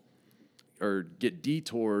fall or get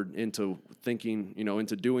detoured into thinking,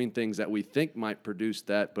 into doing things that we think might produce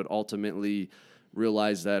that, but ultimately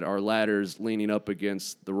realize that our ladder's leaning up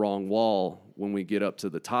against the wrong wall when we get up to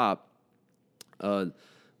the top.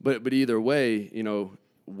 But either way,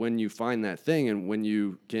 when you find that thing and when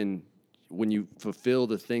you fulfill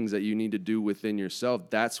the things that you need to do within yourself,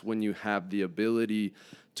 that's when you have the ability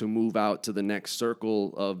to move out to the next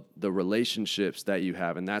circle of the relationships that you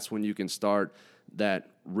have. And that's when you can start that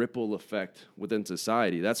ripple effect within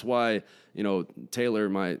society. That's why, Taylor,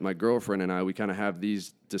 my girlfriend, and I, we kind of have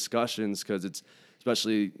these discussions because it's,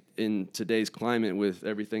 especially in today's climate with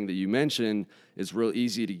everything that you mentioned, it's real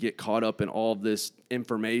easy to get caught up in all of this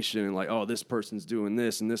information and like, oh, this person's doing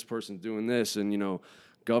this and this person's doing this. And,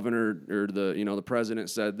 governor or the president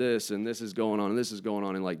said this and this is going on and this is going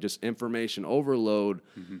on, and like just information overload.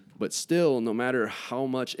 Mm-hmm. But still, no matter how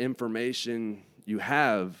much information you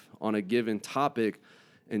have on a given topic,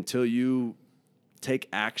 until you take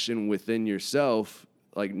action within yourself,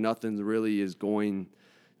 like nothing really is going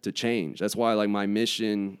to change. That's why like my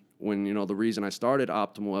mission, when, the reason I started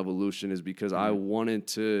Optimal Evolution is because I wanted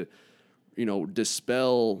to,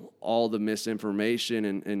 dispel all the misinformation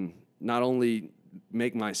and not only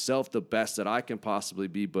make myself the best that I can possibly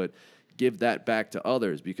be, but give that back to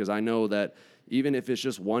others. Because I know that even if it's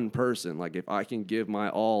just one person, like if I can give my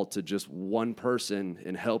all to just one person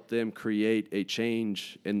and help them create a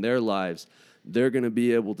change in their lives, they're going to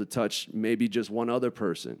be able to touch maybe just one other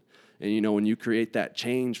person. And, when you create that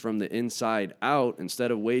change from the inside out, instead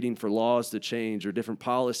of waiting for laws to change or different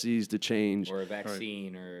policies to change. Or a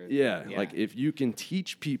vaccine or... Yeah, like if you can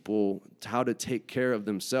teach people how to take care of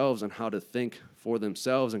themselves and how to think for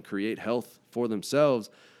themselves and create health for themselves,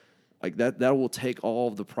 like that will take all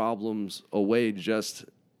of the problems away just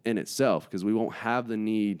in itself, because we won't have the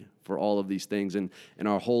need for all of these things. And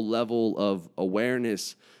our whole level of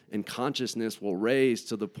awareness and consciousness will raise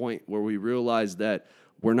to the point where we realize that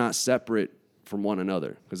we're not separate from one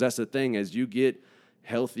another. Because that's the thing, as you get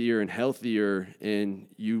healthier and healthier and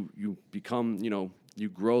you become, you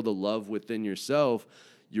grow the love within yourself,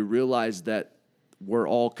 you realize that we're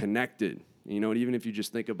all connected. And even if you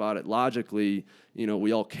just think about it logically,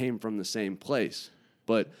 we all came from the same place.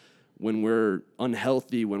 But when we're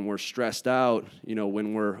unhealthy, when we're stressed out,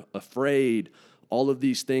 when we're afraid, all of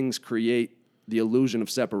these things create the illusion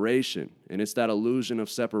of separation. And it's that illusion of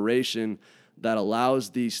separation that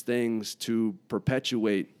allows these things to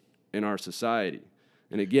perpetuate in our society.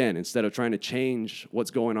 And again, instead of trying to change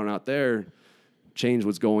what's going on out there, change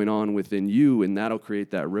what's going on within you, and that'll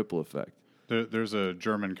create that ripple effect. There's a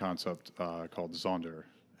German concept called Sonder,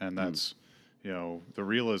 and that's the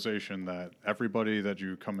realization that everybody that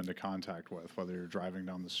you come into contact with, whether you're driving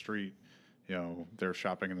down the street, they're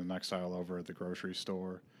shopping in the next aisle over at the grocery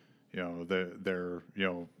store, they're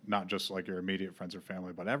not just like your immediate friends or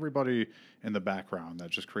family, but everybody in the background that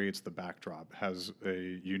just creates the backdrop has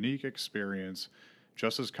a unique experience,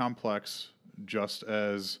 just as complex, just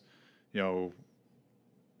as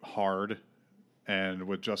hard, and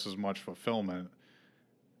with just as much fulfillment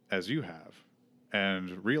as you have.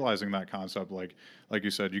 And realizing that concept, like you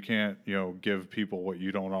said, you can't give people what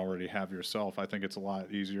you don't already have yourself. I think it's a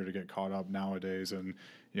lot easier to get caught up nowadays and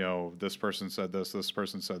this person said this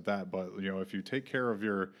person said that. But if you take care of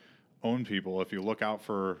your own people, if you look out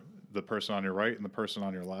for the person on your right and the person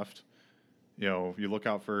on your left, you look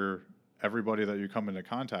out for everybody that you come into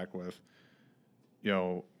contact with,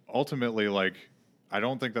 ultimately, like, I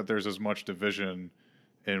don't think that there's as much division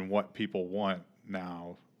in what people want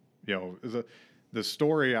now. The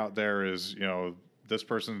story out there is, this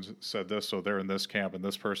person said this, so they're in this camp, and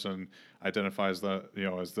this person identifies that,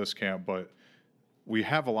 as this camp. But we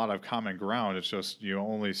have a lot of common ground. It's just you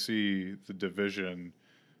only see the division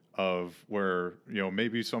of where,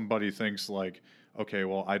 maybe somebody thinks like, okay,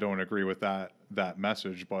 well, I don't agree with that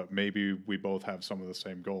message, but maybe we both have some of the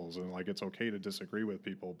same goals. And like, it's okay to disagree with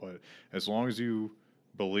people, but as long as you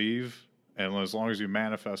believe and as long as you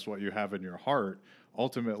manifest what you have in your heart,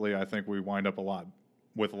 ultimately, I think we wind up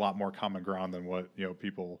with a lot more common ground than what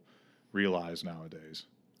people realize nowadays.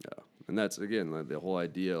 And that's, again, like the whole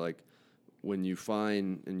idea, like when you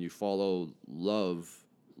find and you follow love,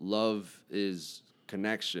 love is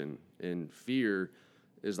connection, and fear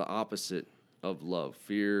is the opposite of love.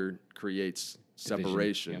 Fear creates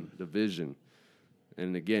separation, division.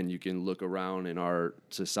 And again, you can look around in our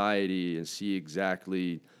society and see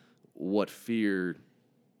exactly what fear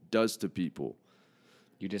does to people.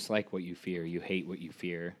 You dislike what you fear. You hate what you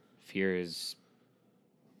fear. Fear is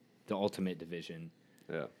the ultimate division.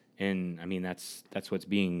 Yeah. And I mean, that's what's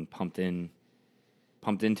being pumped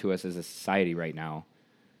into us as a society right now,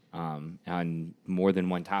 on more than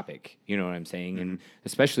one topic. You know what I'm saying? Mm-hmm. And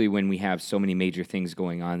especially when we have so many major things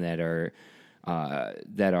going on that are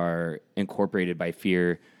incorporated by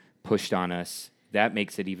fear, pushed on us. That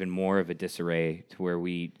makes it even more of a disarray to where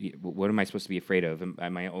what am I supposed to be afraid of?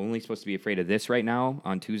 Am I only supposed to be afraid of this right now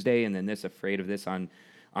on Tuesday, and then afraid of this on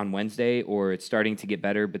Wednesday, or it's starting to get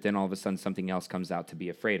better, but then all of a sudden something else comes out to be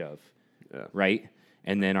afraid of, right?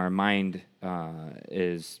 And then our mind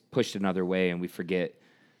is pushed another way, and we forget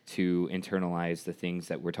to internalize the things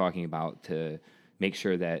that we're talking about to make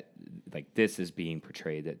sure that like this is being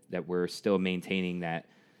portrayed, that we're still maintaining that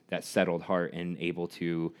settled heart and able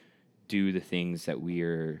to do the things that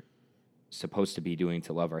we're supposed to be doing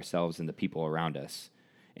to love ourselves and the people around us,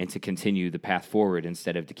 and to continue the path forward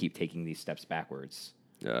instead of to keep taking these steps backwards.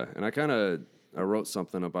 Yeah, and I wrote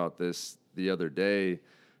something about this the other day,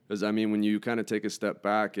 because I mean, when you kind of take a step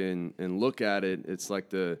back and look at it, it's like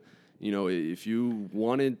if you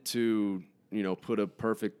wanted to, put a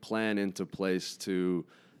perfect plan into place to,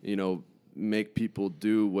 make people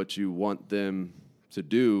do what you want them to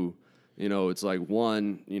do, it's like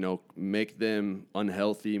make them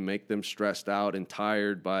unhealthy, make them stressed out and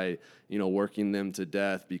tired by, working them to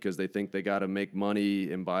death because they think they got to make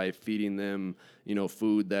money, and by feeding them,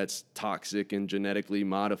 food that's toxic and genetically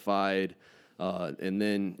modified. And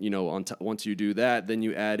then, once you do that, then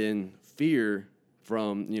you add in fear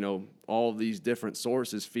from, all of these different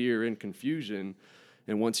sources, fear and confusion.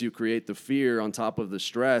 And once you create the fear on top of the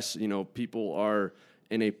stress, people are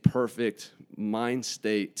in a perfect mind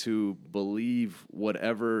state to believe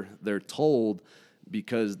whatever they're told,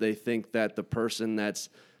 because they think that the person that's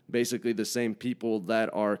basically the same people that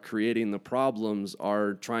are creating the problems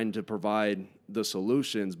are trying to provide the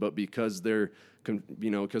solutions. But because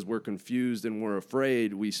because we're confused and we're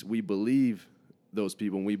afraid, we believe those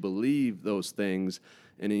people and we believe those things.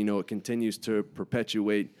 And, it continues to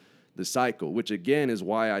perpetuate the cycle, which again is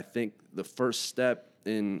why I think the first step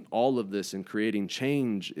in all of this in creating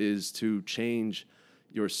change is to change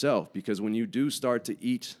yourself. Because when you do start to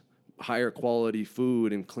eat higher quality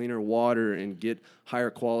food and cleaner water and get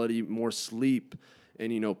higher quality, more sleep,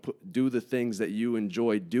 and, do the things that you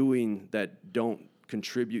enjoy doing that don't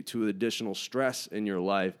contribute to additional stress in your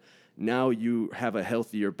life, now you have a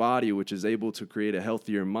healthier body, which is able to create a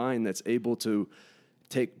healthier mind that's able to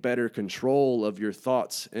take better control of your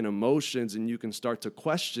thoughts and emotions, and you can start to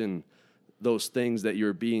question those things that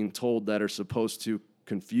you're being told that are supposed to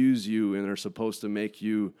confuse you and are supposed to make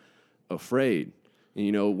you afraid.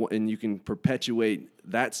 And you can perpetuate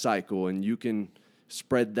that cycle, and you can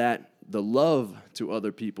spread the love to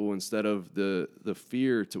other people instead of the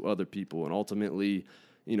fear to other people. And ultimately,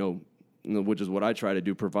 which is what I try to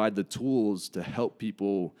do, provide the tools to help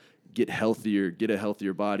people get healthier, get a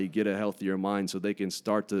healthier body, get a healthier mind, so they can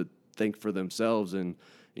start to think for themselves and,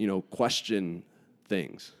 question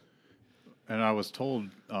things. And I was told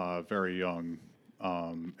very young,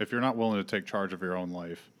 if you're not willing to take charge of your own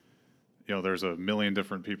life, there's a million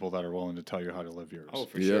different people that are willing to tell you how to live yours. Oh,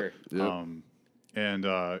 for sure. Yep. And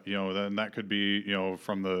then that could be,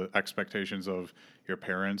 from the expectations of your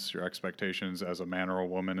parents, your expectations as a man or a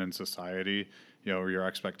woman in society, your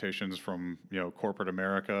expectations from, corporate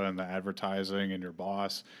America and the advertising and your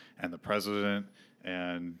boss and the president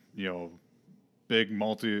and, big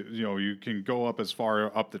you can go up as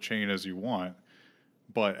far up the chain as you want.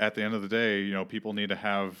 But at the end of the day, people need to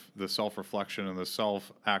have the self-reflection and the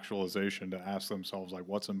self-actualization to ask themselves, like,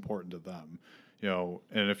 what's important to them.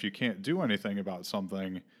 And if you can't do anything about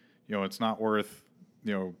something, it's not worth,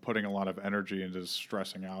 putting a lot of energy into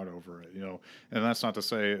stressing out over it, and that's not to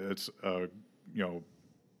say it's,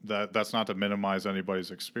 that's not to minimize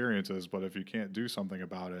anybody's experiences, but if you can't do something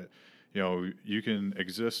about it, you can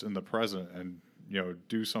exist in the present and,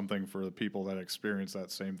 do something for the people that experience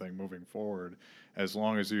that same thing moving forward, as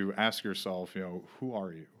long as you ask yourself, who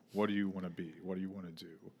are you? What do you want to be? What do you want to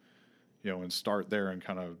do? And start there and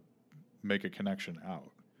kind of make a connection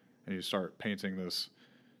out, and you start painting this,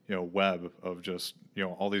 web of just,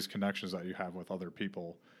 all these connections that you have with other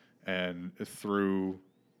people, and through,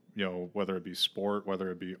 whether it be sport,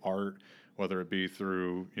 whether it be art, whether it be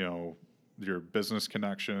through, your business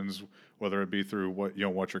connections, whether it be through what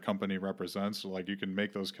your company represents. Like, you can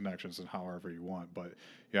make those connections in however you want, but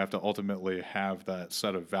you have to ultimately have that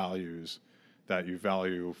set of values that you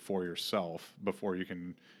value for yourself before you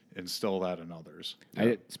can instill that in others.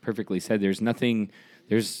 It's perfectly said. There's nothing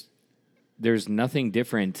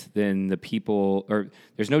different than the people, or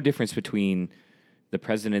there's no difference between the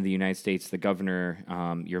president of the United States, the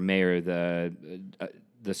governor, your mayor,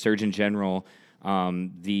 the surgeon general,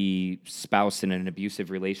 the spouse in an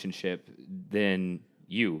abusive relationship, than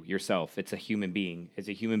yourself. It's a human being. It's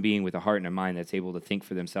a human being with a heart and a mind that's able to think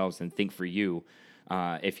for themselves and think for you,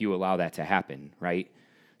 if you allow that to happen, right?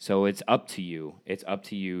 So it's up to you. It's up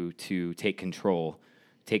to you to take control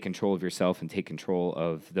of yourself and take control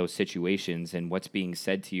of those situations and what's being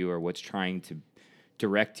said to you or what's trying to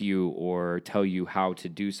direct you or tell you how to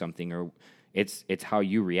do something, or it's how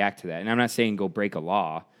you react to that. And I'm not saying go break a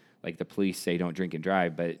law. Like the police say, don't drink and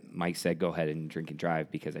drive, but Mike said, go ahead and drink and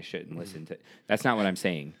drive because I shouldn't listen to. That's not what I'm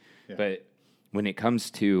saying. Yeah. But when it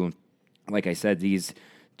comes to, like I said, this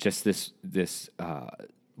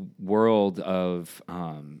world of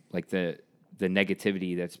like the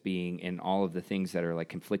negativity that's being in all of the things that are like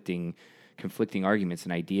conflicting arguments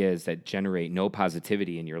and ideas that generate no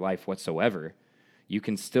positivity in your life whatsoever, you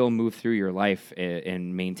can still move through your life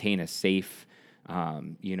and maintain a safe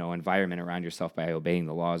environment around yourself by obeying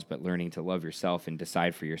the laws, but learning to love yourself and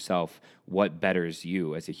decide for yourself what betters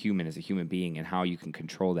you as a human being, and how you can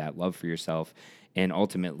control that love for yourself and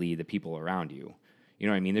ultimately the people around you. You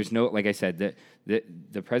know what I mean? There's no, like I said,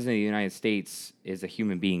 the president of the United States is a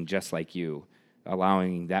human being just like you.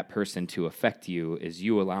 Allowing that person to affect you is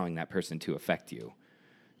you allowing that person to affect you.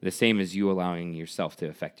 The same as you allowing yourself to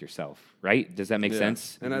affect yourself, right? Does that make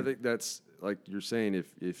sense? And I think that's, like you're saying,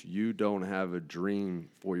 if you don't have a dream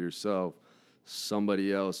for yourself,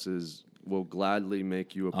 somebody else will gladly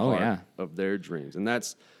make you a part of their dreams. And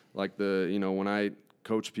that's like when I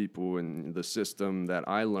coach people and the system that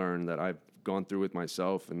I learned, that I've gone through with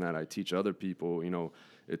myself and that I teach other people,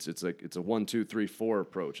 it's a 1, 2, 3, 4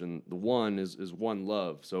 approach. And the one is one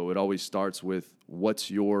love. So it always starts with, what's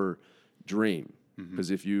your dream?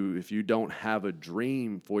 Because if you don't have a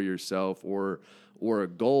dream for yourself or a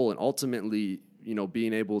goal, and ultimately,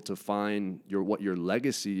 being able to find what your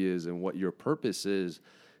legacy is and what your purpose is,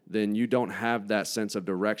 then you don't have that sense of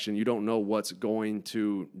direction. You don't know what's going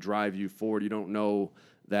to drive you forward. You don't know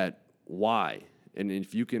that why. And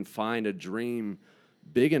if you can find a dream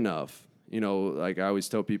big enough, like I always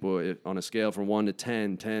tell people, on a scale from 1 to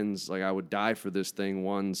 10, 10's like I would die for this thing.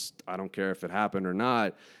 1's I don't care if it happened or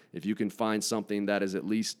not. If you can find something that is at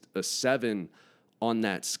least a 7 on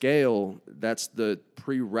that scale, that's the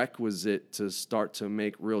prerequisite to start to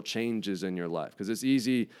make real changes in your life. Because it's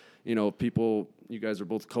easy, people, you guys are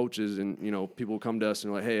both coaches, and, people come to us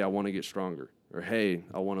and are like, hey, I want to get stronger, or hey,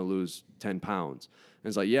 I want to lose 10 pounds. And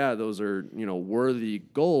it's like, yeah, those are, worthy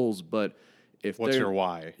goals, but what's your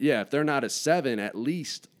why? Yeah, if they're not a 7, at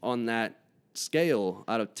least on that scale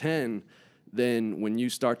out of 10, then when you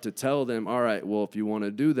start to tell them, all right, well, if you want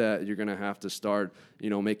to do that, you're going to have to start,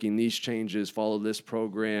 making these changes, follow this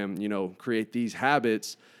program, create these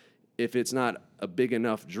habits. If it's not a big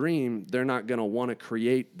enough dream, they're not going to want to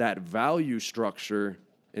create that value structure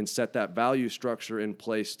and set that value structure in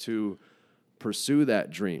place to pursue that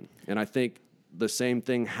dream. And I think the same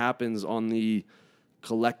thing happens on the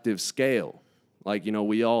collective scale. Like,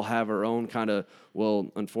 we all have our own kind of,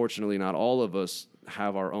 well, unfortunately, not all of us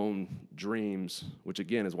have our own dreams, which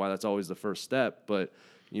again is why that's always the first step. But,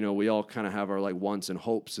 we all kind of have our like wants and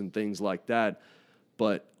hopes and things like that.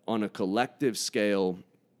 But on a collective scale,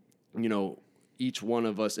 each one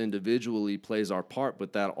of us individually plays our part,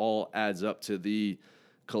 but that all adds up to the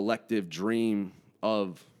collective dream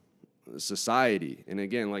of society. And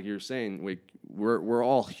again, like you're saying, we're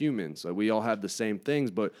all humans. So we all have the same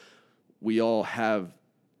things, but we all have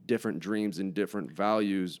different dreams and different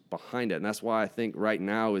values behind it. And that's why I think right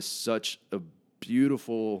now is such a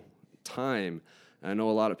beautiful time. I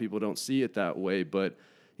know a lot of people don't see it that way, but,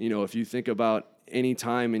 if you think about any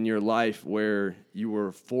time in your life where you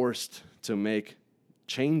were forced to make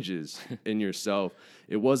changes in yourself,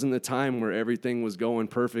 it wasn't the time where everything was going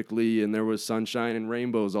perfectly and there was sunshine and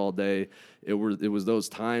rainbows all day. It was those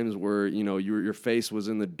times where, your face was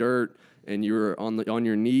in the dirt and you were on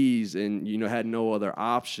your knees and had no other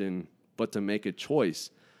option but to make a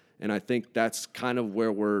choice. And I think that's kind of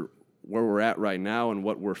where we're at right now and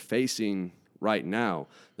what we're facing right now.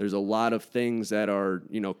 There's a lot of things that are,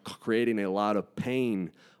 creating a lot of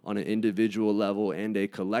pain on an individual level and a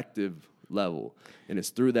collective level. And it's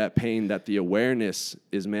through that pain that the awareness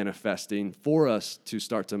is manifesting for us to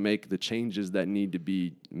start to make the changes that need to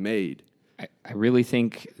be made. I really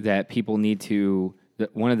think that people need to,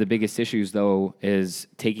 one of the biggest issues, though, is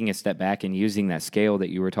taking a step back and using that scale that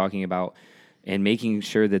you were talking about and making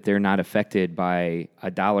sure that they're not affected by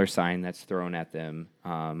a dollar sign that's thrown at them,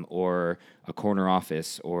 or a corner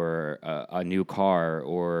office, or a new car,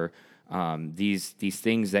 or these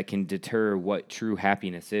things that can deter what true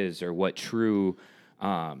happiness is, or what true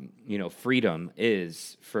freedom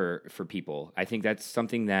is for people. I think that's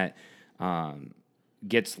something that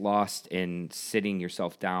gets lost in sitting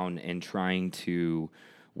yourself down and trying to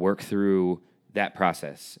work through that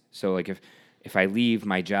process. So like if I leave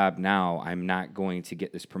my job now, I'm not going to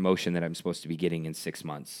get this promotion that I'm supposed to be getting in 6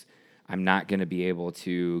 months. I'm not going to be able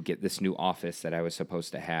to get this new office that I was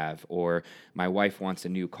supposed to have, or my wife wants a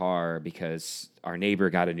new car because our neighbor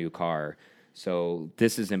got a new car. So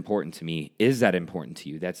this is important to me. Is that important to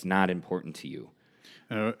you? That's not important to you.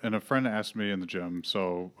 And a friend asked me in the gym,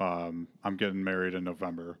 so I'm getting married in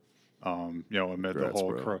November, amid the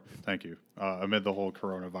whole thank you, amid the whole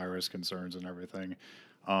coronavirus concerns and everything.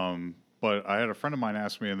 But I had a friend of mine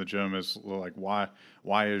ask me in the gym, is like,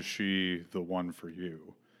 why is she the one for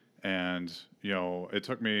you? And, it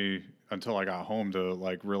took me until I got home to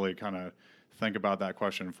like really kind of think about that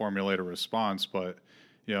question and formulate a response. But,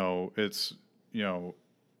 it's,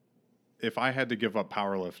 if I had to give up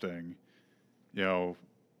powerlifting,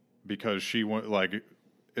 because she went, like,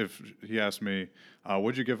 if he asked me,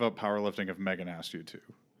 would you give up powerlifting if Megan asked you to?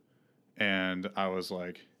 And I was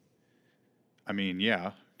like, I mean,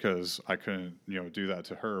 yeah, because I couldn't, do that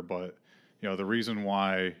to her. But, the reason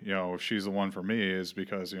why, she's the one for me is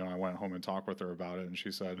because, I went home and talked with her about it. And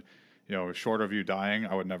she said, short of you dying,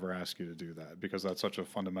 I would never ask you to do that, because that's such a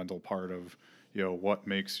fundamental part of, what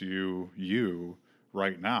makes you you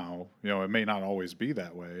right now. It may not always be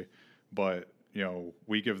that way, but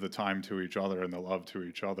we give the time to each other and the love to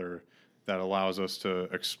each other that allows us to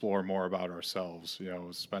explore more about ourselves,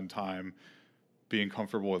 spend time being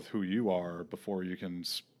comfortable with who you are before you can,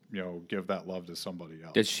 give that love to somebody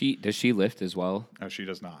else. Does she lift as well? No, she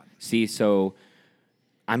does not. See, so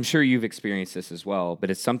I'm sure you've experienced this as well, but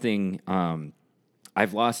it's something,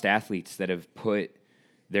 I've lost athletes that have put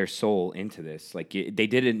their soul into this. Like, they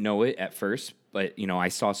didn't know it at first, but, I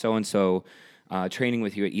saw so-and-so training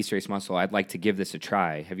with you at East Race Muscle. I'd like to give this a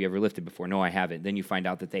try. Have you ever lifted before? No, I haven't. Then you find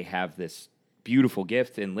out that they have this beautiful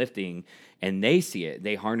gift in lifting, and they see it.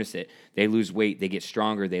 They harness it. They lose weight. They get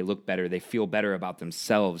stronger. They look better. They feel better about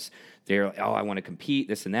themselves. They're like, oh, I want to compete,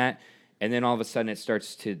 this and that. And then all of a sudden it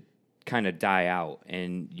starts to kind of die out,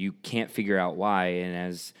 and you can't figure out why.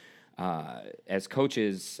 And as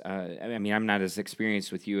coaches, I'm not as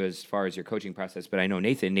experienced with you as far as your coaching process, but I know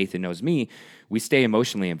Nathan knows me. We stay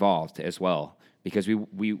emotionally involved as well, because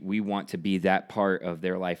we want to be that part of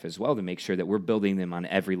their life as well, to make sure that we're building them on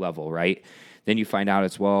every level, right? Then you find out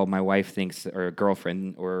as well, my wife thinks, or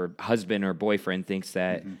girlfriend or husband or boyfriend thinks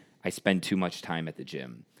that I spend too much time at the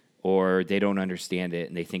gym, or they don't understand it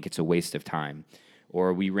and they think it's a waste of time.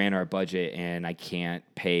 Or we ran our budget and I can't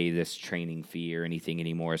pay this training fee or anything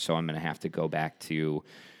anymore, so I'm going to have to go back to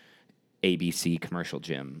ABC commercial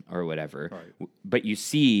gym or whatever. Right. But you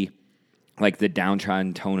see, like, the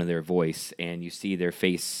downtrodden tone of their voice, and you see their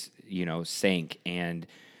face, sank, and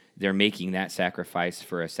they're making that sacrifice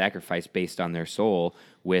for a sacrifice based on their soul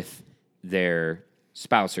with their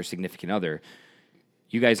spouse or significant other.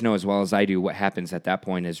 You guys know as well as I do what happens at that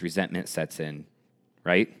point is resentment sets in.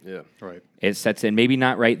 Right? Yeah. Right. It sets in, maybe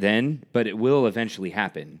not right then, but it will eventually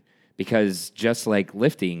happen, because just like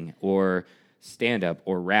lifting or stand-up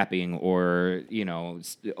or rapping or,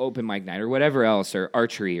 open mic night or whatever else, or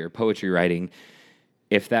archery or poetry writing,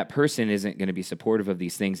 if that person isn't going to be supportive of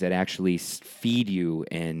these things that actually feed you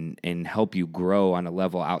and help you grow on a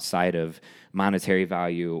level outside of monetary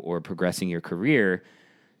value or progressing your career,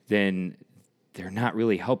 then they're not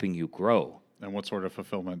really helping you grow. And what sort of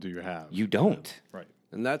fulfillment do you have? You don't. Right.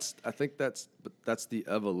 And I think that's the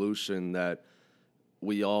evolution that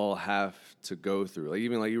we all have to go through. Like,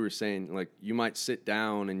 even like you were saying, like, you might sit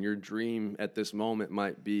down and your dream at this moment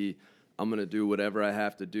might be, I'm going to do whatever I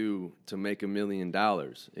have to do to make $1 million.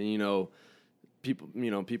 And,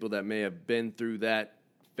 people that may have been through that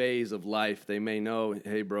phase of life, they may know,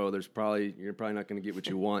 hey, bro, you're probably not going to get what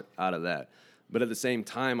you want out of that. But at the same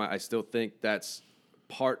time, I still think that's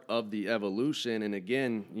part of the evolution. And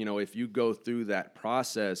again, if you go through that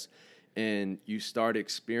process and you start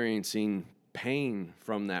experiencing pain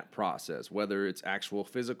from that process, whether it's actual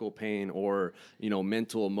physical pain or,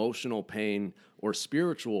 mental, emotional pain or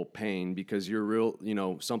spiritual pain, because you're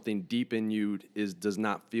something deep in you does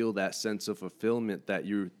not feel that sense of fulfillment that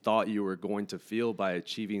you thought you were going to feel by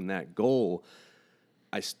achieving that goal.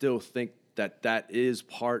 I still think that is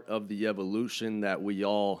part of the evolution that we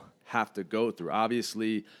all have to go through.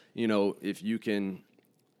 Obviously, if you can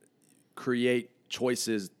create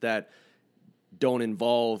choices that don't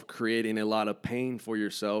involve creating a lot of pain for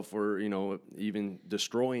yourself or, even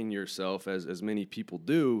destroying yourself as many people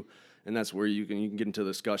do. And that's where you can get into the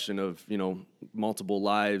discussion of, multiple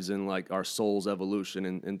lives and like our soul's evolution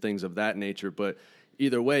and things of that nature. But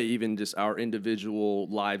either way, even just our individual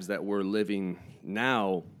lives that we're living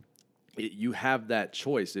now, you have that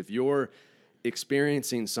choice. If you're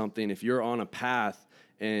experiencing something, if you're on a path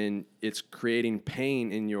and it's creating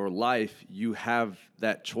pain in your life, you have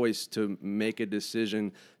that choice to make a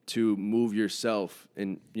decision to move yourself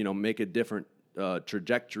and, make a different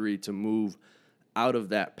trajectory to move out of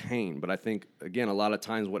that pain. But I think, again, a lot of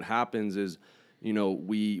times what happens is,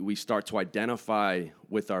 we start to identify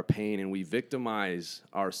with our pain and we victimize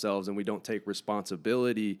ourselves and we don't take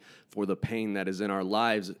responsibility for the pain that is in our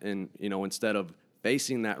lives. And, instead of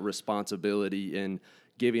facing that responsibility and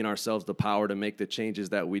giving ourselves the power to make the changes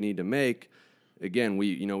that we need to make, again,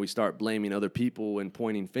 we start blaming other people and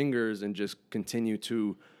pointing fingers and just continue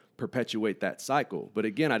to perpetuate that cycle. But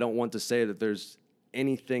again, I don't want to say that there's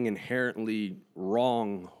anything inherently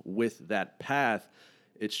wrong with that path.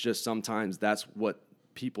 It's just sometimes that's what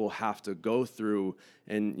people have to go through,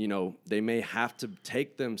 and they may have to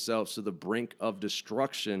take themselves to the brink of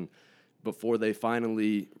destruction before they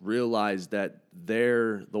finally realize that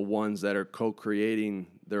they're the ones that are co-creating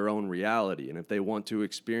their own reality. And if they want to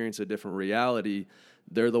experience a different reality,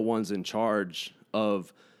 they're the ones in charge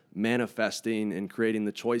of manifesting and creating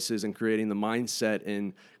the choices and creating the mindset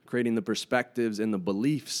and creating the perspectives and the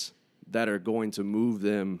beliefs that are going to move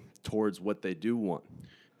them towards what they do want.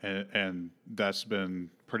 And that's been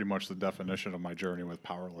pretty much the definition of my journey with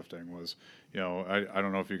powerlifting was, I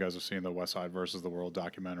don't know if you guys have seen the West Side versus the World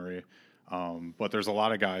documentary, but there's a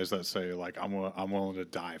lot of guys that say, like, I'm willing to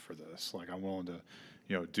die for this. Like, I'm willing to,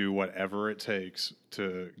 do whatever it takes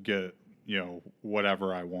to get,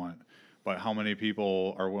 whatever I want. But how many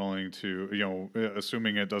people are willing to,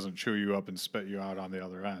 assuming it doesn't chew you up and spit you out on the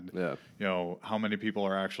other end, how many people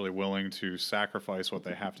are actually willing to sacrifice what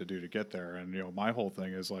they have to do to get there? And, my whole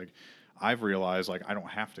thing is like, I've realized like I don't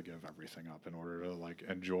have to give everything up in order to like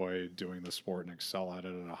enjoy doing the sport and excel at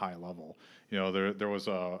it at a high level. There was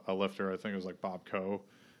a lifter, I think it was like Bob Coe,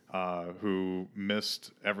 who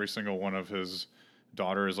missed every single one of his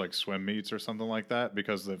daughter's like swim meets or something like that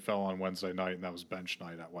because it fell on Wednesday night and that was bench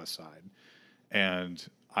night at West Side. And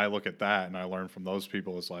I look at that and I learn from those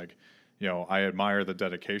people is like, I admire the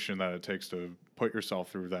dedication that it takes to put yourself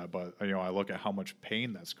through that. But, I look at how much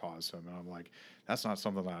pain that's caused him and I'm like, that's not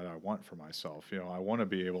something that I want for myself. I want to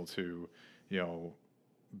be able to,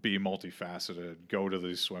 be multifaceted, go to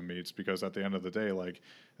these swim meets, because at the end of the day, like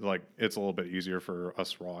it's a little bit easier for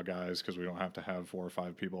us raw guys because we don't have to have 4 or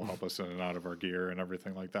 5 people help us in and out of our gear and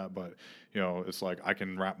everything like that. But, it's like I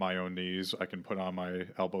can wrap my own knees, I can put on my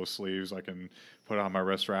elbow sleeves, I can put on my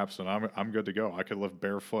wrist wraps, and I'm good to go. I could lift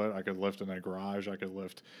barefoot, I could lift in a garage, I could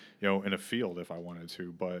lift, in a field if I wanted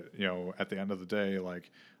to. But, at the end of the day, like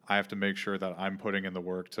I have to make sure that I'm putting in the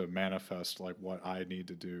work to manifest like what I need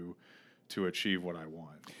to do to achieve what I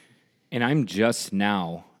want. And I'm just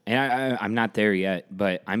now, and I'm not there yet,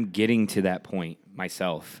 but I'm getting to that point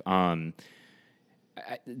myself. I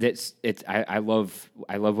love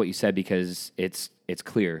what you said because it's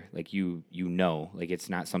clear. Like like it's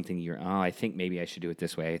not something I think maybe I should do it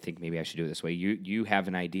this way. I think maybe I should do it this way. You have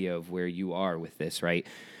an idea of where you are with this, right?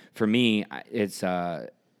 For me, it's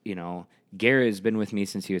Garrett has been with me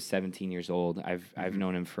since he was 17 years old. I've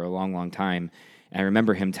known him for a long, long time. And I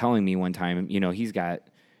remember him telling me one time, he's got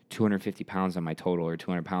 250 pounds on my total or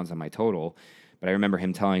 200 pounds on my total. But I remember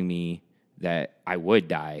him telling me that I would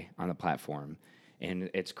die on the platform. And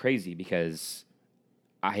it's crazy because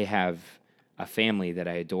I have a family that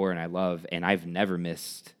I adore and I love, and I've never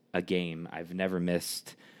missed a game. I've never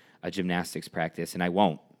missed a gymnastics practice, and I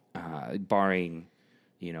won't, barring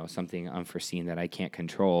something unforeseen that I can't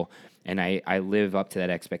control. And I live up to that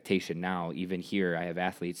expectation now. Even here, I have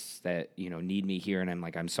athletes that, need me here, and I'm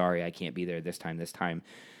like, I'm sorry, I can't be there this time.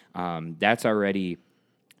 That's already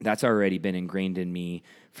been ingrained in me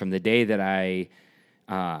from the day that I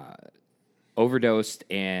overdosed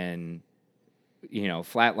and,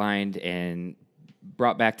 flatlined and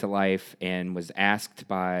brought back to life and was asked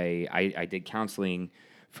by, I did counseling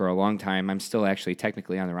for a long time. I'm still actually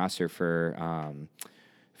technically on the roster for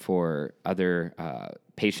other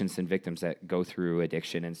patients and victims that go through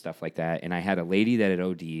addiction and stuff like that. And I had a lady that had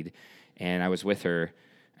OD'd, and I was with her,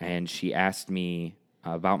 and she asked me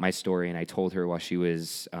about my story, and I told her while she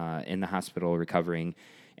was in the hospital recovering,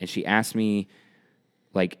 and she asked me,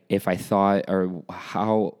 like, if I thought or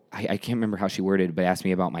how, I can't remember how she worded, but asked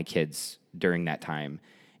me about my kids during that time.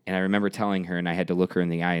 And I remember telling her, and I had to look her in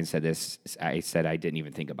the eye and said this, I said I didn't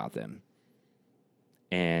even think about them.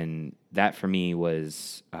 And that for me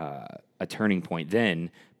was a turning point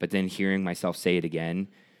then, but then hearing myself say it again,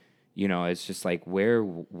 you know, it's just like, where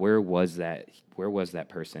was that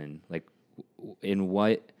person? Like, in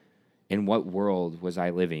what world was I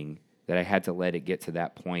living that I had to let it get to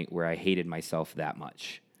that point where I hated myself that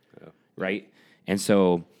much? Yeah. Right? And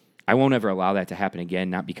so I won't ever allow that to happen again,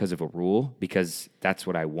 not because of a rule, because that's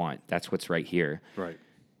what I want. That's what's right here. Right.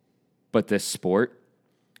 But this sport,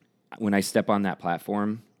 when I step on that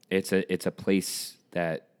platform, it's a place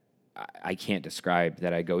that I can't describe,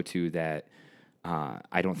 that I go to, that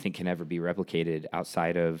I don't think can ever be replicated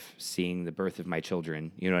outside of seeing the birth of my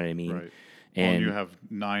children. You know what I mean? Right. And you have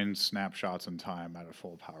 9 snapshots in time at a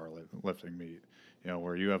full powerlifting meet, you know,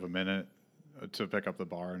 where you have a minute to pick up the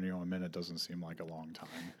bar, and, you know, a minute doesn't seem like a long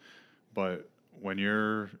time. But when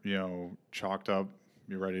you're, you know, chalked up,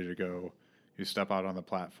 you're ready to go, you step out on the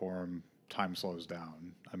platform, time slows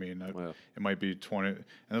down. I mean, it might be 20, and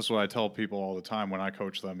this is what I tell people all the time when I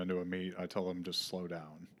coach them into a meet. I tell them just slow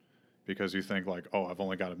down, because you think like, oh, I've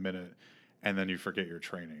only got a minute, and then you forget your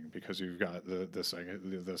training because you've got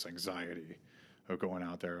this anxiety of going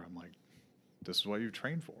out there. I'm like, this is what you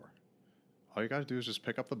train for. All you got to do is just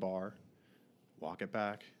pick up the bar, walk it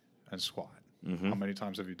back, and squat. Mm-hmm. How many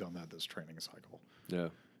times have you done that this training cycle? Yeah.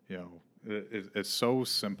 You know, it's so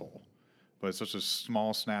simple, but it's such a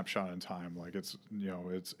small snapshot in time. Like, it's, you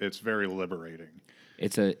know, it's very liberating.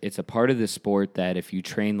 It's a part of the sport that if you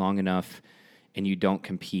train long enough and you don't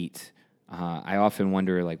compete, I often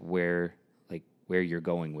wonder like where you're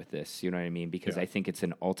going with this. You know what I mean? Because I think it's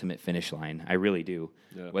an ultimate finish line. I really do.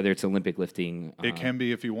 Yeah. Whether it's Olympic lifting, it can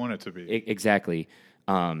be if you want it to be. Exactly.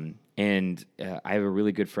 And I have a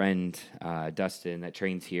really good friend, Dustin, that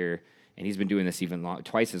trains here, and he's been doing this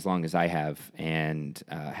twice as long as I have, and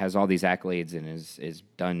has all these accolades and is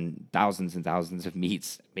done thousands and thousands of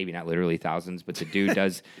meets. Maybe not literally thousands, but the dude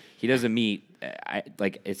does a meet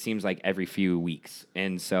like it seems like every few weeks,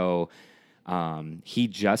 and so he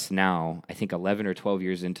just now, I think 11 or 12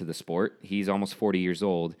 years into the sport, he's almost 40 years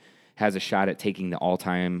old, has a shot at taking the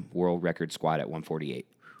all-time world record squat at 148.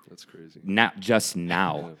 That's crazy. Not just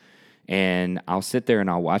now. Yeah. And I'll sit there and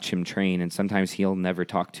I'll watch him train, and sometimes he'll never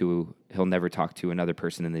talk to another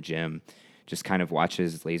person in the gym. Just kind of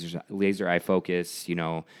watches laser eye focus, you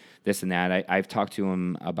know, this and that. I've talked to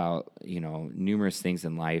him about, you know, numerous things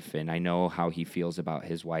in life, and I know how he feels about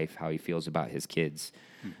his wife, how he feels about his kids.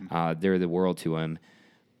 Mm-hmm. They're the world to him.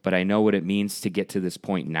 But I know what it means to get to this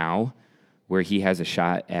point now where he has a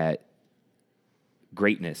shot at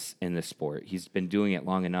greatness in this sport. He's been doing it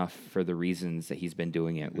long enough for the reasons that he's been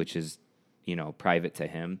doing it, which is, you know, private to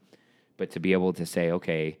him. But to be able to say,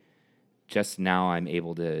 okay, just now I'm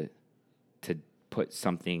able to put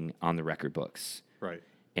something on the record books. Right.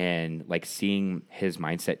 And like seeing his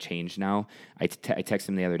mindset change now. I texted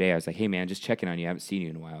him the other day. I was like, hey man, just checking on you. I haven't seen you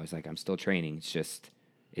in a while. I was like, I'm still training. It's just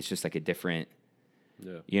like a different,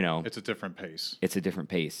 you know. It's a different pace. It's a different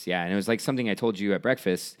pace. Yeah. And it was like something I told you at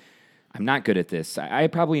breakfast. I'm not good at this. I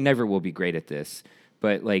probably never will be great at this.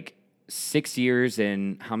 But like 6 years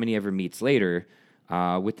and how many ever meets later,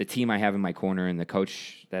 with the team I have in my corner and the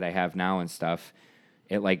coach that I have now and stuff,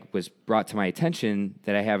 it like was brought to my attention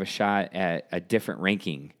that I have a shot at a different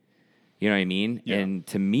ranking. You know what I mean? Yeah. And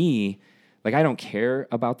to me, like, I don't care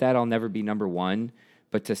about that. I'll never be number one.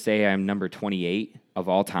 But to say I'm number 28 of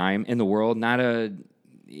all time in the world, not a,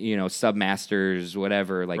 you know, submasters,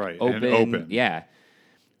 whatever, like right. open. Yeah.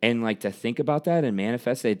 And like to think about that and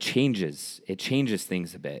manifest it changes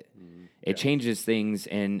things a bit. Mm-hmm. It changes things,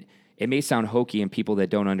 and it may sound hokey in people that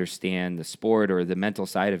don't understand the sport or the mental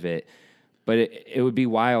side of it, but it would be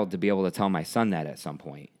wild to be able to tell my son that at some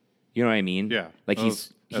point. You know what I mean? Yeah. Like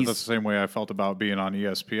that's the same way I felt about being on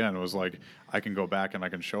ESPN. It was like I can go back and I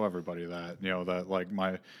can show everybody that, you know, that like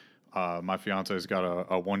my fiance's got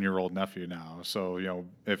a 1-year-old nephew now. So, you know,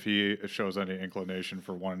 if he shows any inclination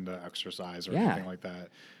for wanting to exercise or anything like that,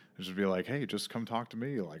 just be like, hey, just come talk to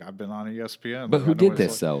me. Like, I've been on ESPN. But like, who did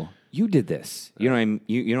this, though? You did this. You know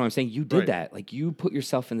what I'm saying? You did that. Like, you put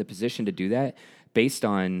yourself in the position to do that based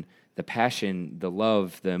on the passion, the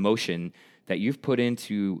love, the emotion that you've put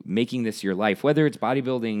into making this your life, whether it's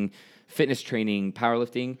bodybuilding, fitness training,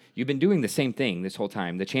 powerlifting, you've been doing the same thing this whole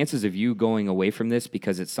time. The chances of you going away from this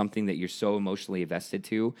because it's something that you're so emotionally invested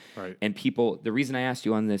to, right. and people, the reason I asked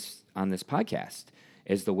you on this podcast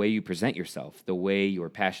is the way you present yourself, the way your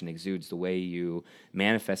passion exudes, the way you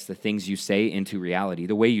manifest the things you say into reality,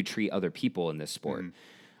 the way you treat other people in this sport.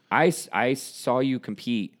 I saw you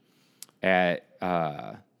compete at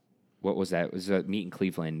what was that? It was a meet in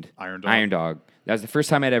Cleveland. Iron Dog. That was the first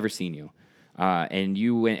time I'd ever seen you. And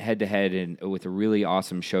you went head to head with a really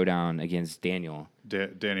awesome showdown against Daniel.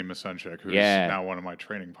 Danny Masenchik, who's now one of my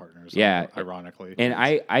training partners. Yeah, ironically. And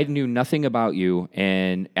I knew nothing about you,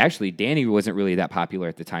 and actually Danny wasn't really that popular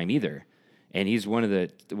at the time either. And he's one of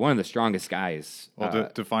the strongest guys. Well,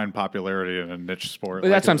 define popularity in a niche sport.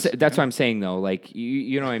 That's what I'm saying though. Like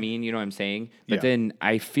you know what I mean. You know what I'm saying. But then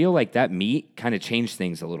I feel like that meet kind of changed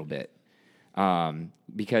things a little bit.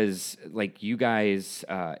 Because like you guys,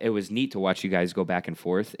 it was neat to watch you guys go back and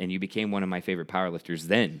forth, and you became one of my favorite powerlifters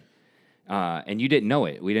then. And you didn't know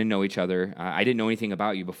it. We didn't know each other. I didn't know anything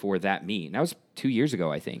about you before that meet. And that was 2 years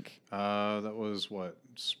ago, I think. That was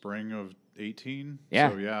spring of 18?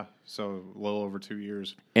 Yeah. So a little over 2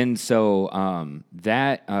 years. And so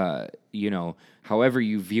however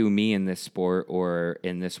you view me in this sport or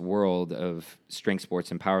in this world of strength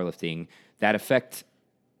sports and powerlifting, that effect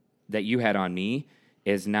that you had on me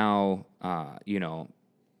is now,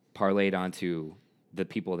 parlayed onto the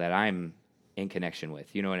people that I'm in connection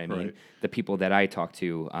with. You know what I mean? Right. The people that I talk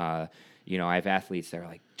to, I have athletes that are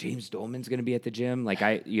like, James Dollman's going to be at the gym. Like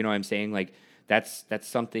you know what I'm saying? Like that's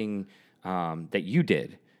something that you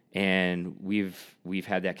did. And we've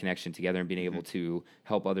had that connection together and been able to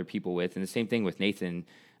help other people with. And the same thing with Nathan.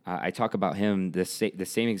 I talk about him the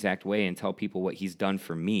same exact way and tell people what he's done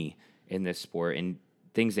for me in this sport and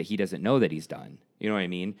things that he doesn't know that he's done. You know what I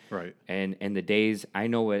mean? Right. And the days, I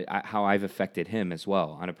know how I've affected him as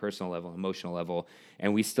well on a personal level, emotional level.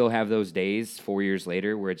 And we still have those days 4 years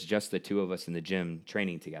later where it's just the two of us in the gym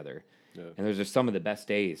training together. Yeah. And those are some of the best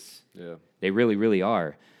days. Yeah. They really, really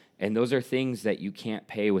are. And those are things that you can't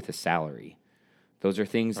pay with a salary. Those are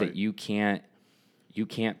things that you can't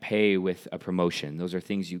pay with a promotion. Those are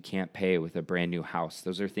things you can't pay with a brand new house.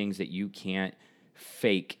 Those are things that you can't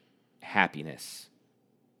fake happiness.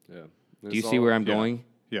 Yeah. Do you see where I'm going?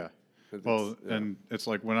 Yeah. Well, and it's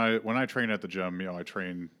like when I train at the gym, I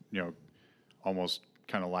train, almost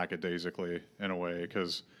kind of lackadaisically in a way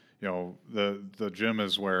because, the gym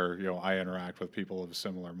is where, I interact with people of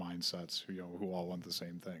similar mindsets who all want the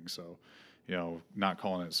same thing. So, not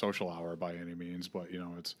calling it social hour by any means, but,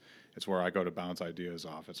 it's where I go to bounce ideas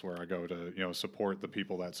off. It's where I go to, support the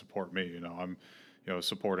people that support me. I'm,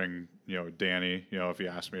 supporting, Danny, if he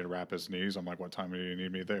asked me to wrap his knees, I'm like, what time do you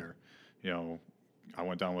need me there? I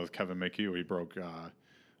went down with Kevin McHugh. He broke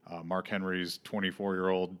Mark Henry's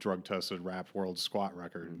 24-year-old drug-tested wrapped world squat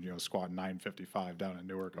record, squat 955 down in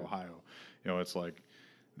Newark, Ohio. It's like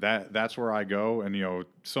that's where I go. And,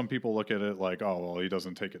 some people look at it like, oh, well, he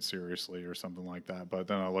doesn't take it seriously or something like that. But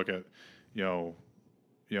then I look at,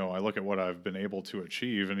 I look at what I've been able to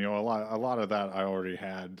achieve, and a lot of that I already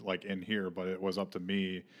had like in here, but it was up to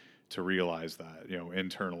me to realize that,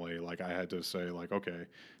 internally, like I had to say like, okay,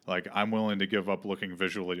 like I'm willing to give up looking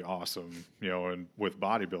visually awesome, and with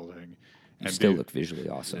bodybuilding. You still look visually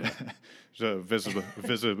awesome. So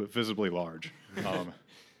visibly large.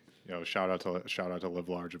 Shout out to Live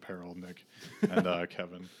Large Apparel, Nick and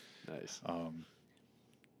Kevin. Nice.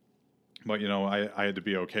 But I had to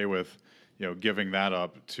be okay with, giving that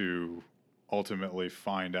up to ultimately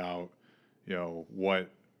find out, what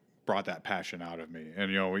brought that passion out of me.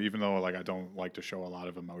 And, even though like I don't like to show a lot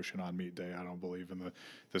of emotion on meet day, I don't believe in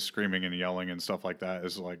the screaming and yelling and stuff like that,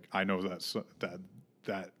 is like, I know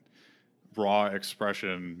that raw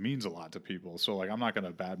expression means a lot to people. So like, I'm not going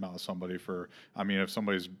to badmouth somebody if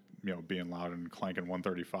somebody's, being loud and clanking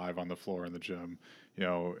 135 on the floor in the gym,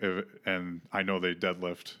 and I know they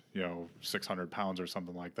deadlift, 600 pounds or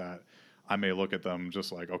something like that, I may look at them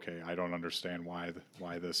just like, okay, I don't understand why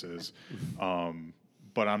this is.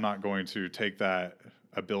 But I'm not going to take that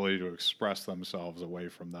ability to express themselves away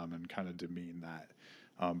from them and kind of demean that,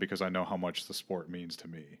 because I know how much the sport means to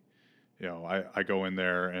me. I go in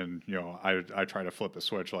there and, I try to flip the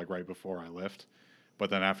switch like right before I lift. But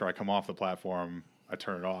then after I come off the platform, I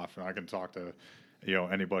turn it off and I can talk to,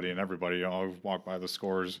 anybody and everybody. I'll walk by the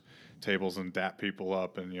scores tables and dap people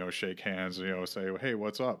up and, shake hands and, say, hey,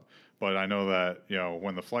 what's up? But I know that,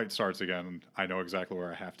 when the flight starts again, I know exactly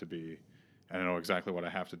where I have to be. And I know exactly what I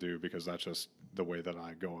have to do because that's just the way that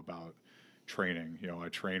I go about training. I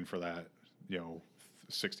train for that,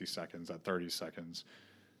 60 seconds, that 30 seconds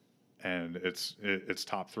and it's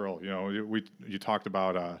top thrill. You know, you talked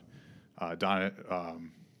about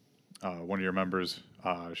Don, one of your members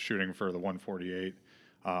shooting for the 148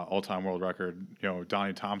 all-time world record. You know,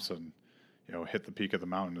 Donnie Thompson, you know, hit the peak of the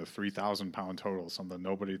mountain, a 3,000 pound total, something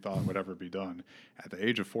nobody thought would ever be done at the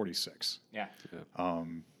age of 46. Yeah.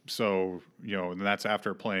 So, you know, and that's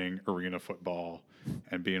after playing arena football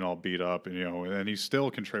and being all beat up, and, you know, and he's still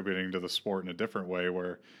contributing to the sport in a different way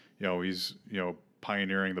where, you know, he's, you know,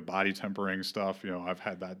 pioneering the body tempering stuff. You know, I've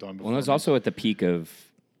had that done before. Well, it was also at the peak of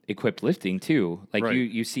equipped lifting too. Like Right.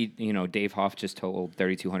 you see, you know, Dave Hoff just totaled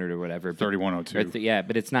 3,200 or whatever. 3,102. Yeah,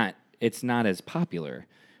 but it's not as popular.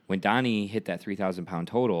 When Donnie hit that 3,000 pound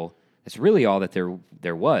total, that's really all that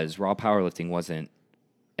there was. Raw powerlifting wasn't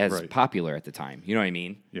as Right. popular at the time. You know what I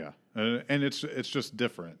mean? Yeah, and it's just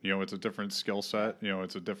different. You know, it's a different skill set. You know,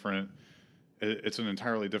 it's an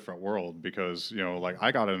entirely different world because, you know, like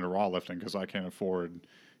I got into raw lifting because I can't afford,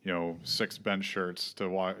 you know, 6 bench shirts to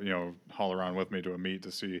you know, haul around with me to a meet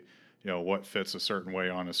to see, you know, what fits a certain way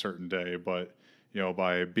on a certain day. But, you know,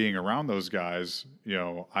 by being around those guys, you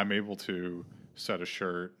know, I'm able to set a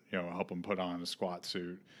shirt, you know, help them put on a squat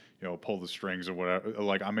suit, you know, pull the strings or whatever.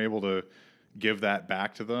 Like I'm able to give that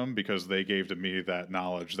back to them because they gave to me that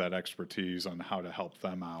knowledge, that expertise on how to help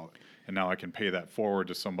them out. And now I can pay that forward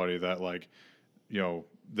to somebody that, like, you know,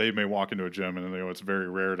 they may walk into a gym and, you know, it's very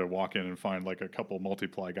rare to walk in and find like a couple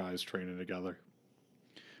multiply guys training together.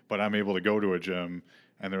 But I'm able to go to a gym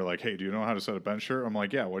and they're like, hey, do you know how to set a bench shirt? I'm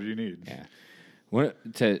like, yeah, what do you need? Yeah.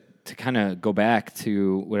 To kind of go back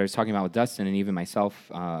to what I was talking about with Dustin and even myself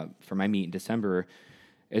for my meet in December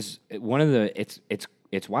is one of the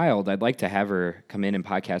it's wild. I'd like to have her come in and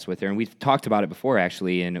podcast with her, and we've talked about it before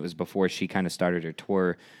actually, and it was before she kind of started her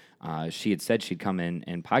tour. She had said she'd come in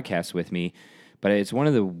and podcast with me, but it's one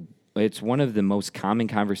of the most common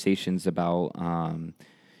conversations about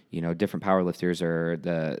you know, different powerlifters or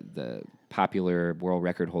the popular world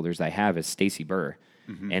record holders I have is Stacy Burr.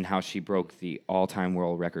 Mm-hmm. And how she broke the all-time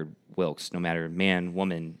world record Wilks, no matter man,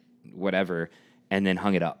 woman, whatever, and then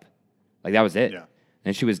hung it up. Like, that was it. Yeah.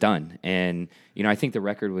 And she was done. And, you know, I think the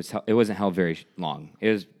record wasn't held very long.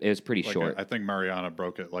 It was pretty Like short. I think Mariana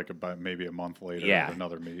broke it like about maybe a month later at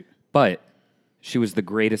another meet. But she was the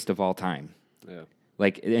greatest of all time. Yeah.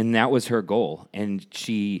 Like, and that was her goal. And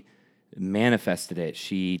she manifested it.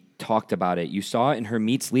 She talked about it. You saw it in her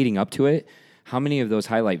meets leading up to it. How many of those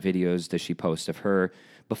highlight videos does she post of her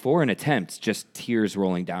before an attempt, just tears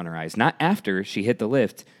rolling down her eyes? Not after she hit the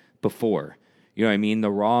lift, before. You know what I mean?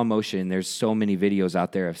 The raw emotion. There's so many videos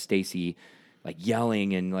out there of Stacy like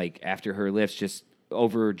yelling and like after her lifts, just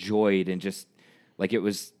overjoyed, and just like it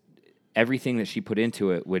was everything that she put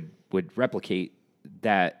into it would replicate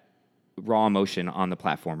that raw emotion on the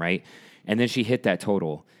platform, right? And then she hit that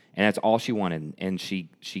total, and that's all she wanted, and she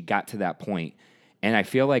got to that point. And I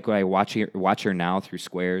feel like when I watch her now through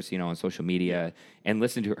squares, you know, on social media, and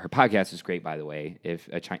listen to her podcast is great, by the way. If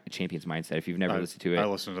a Champion's Mindset, if you've never listened to it, I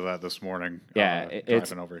listened to that this morning. Yeah,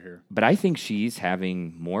 driving over here. But I think she's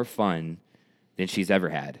having more fun than she's ever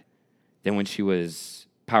had, than when she was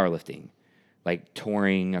powerlifting, like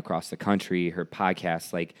touring across the country. Her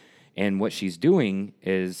podcast, like, and what she's doing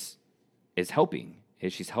is helping.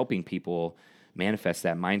 She's helping people manifest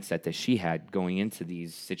that mindset that she had going into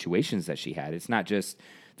these situations that she had. It's not just,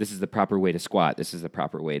 this is the proper way to squat, this is the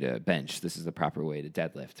proper way to bench, this is the proper way to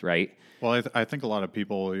deadlift, right? Well, I think a lot of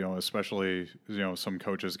people, you know, especially, you know, some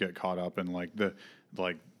coaches get caught up in like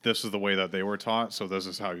this is the way that they were taught, so this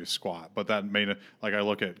is how you squat. But that made it, like, I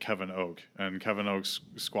look at Kevin Oak and Kevin Oak's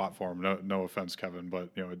squat form. No offense, Kevin, but,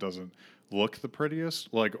 you know, it doesn't look the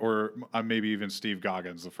prettiest. Like, or maybe even Steve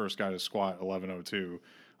Goggins, the first guy to squat 1102.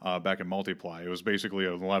 Back in Multiply. It was basically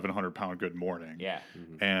an 1,100 pound good morning. Yeah.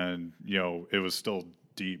 Mm-hmm. And, you know, it was still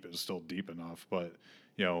deep. It was still deep enough. But,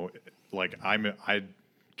 you know, like I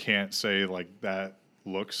can't say like that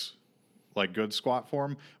looks like good squat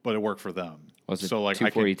form, but it worked for them. Well, it's so like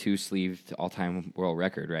 242 sleeved all-time world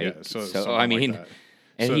record, right? Yeah, so I mean, like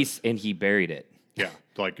and he buried it. Yeah,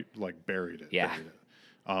 like buried it. Yeah. Buried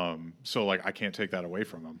it. So like I can't take that away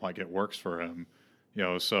from him. Like it works for him. You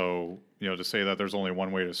know, so, you know, to say that there's only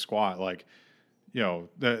one way to squat, like, you know,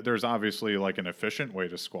 there's obviously like an efficient way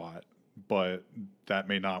to squat, but that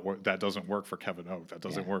may not work. That doesn't work for Kevin Oak. That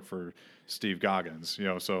doesn't work for Steve Goggins. You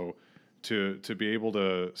know, so to be able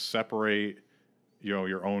to separate, you know,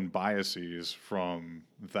 your own biases from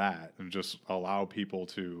that and just allow people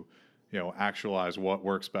to, you know, actualize what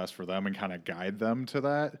works best for them and kind of guide them to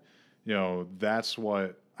that, you know, that's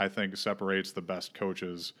what I think separates the best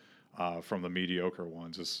coaches from the mediocre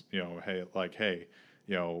ones. Is, you know, hey,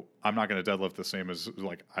 I'm not going to deadlift the same as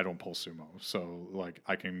like I don't pull sumo. So like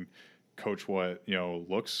I can coach what,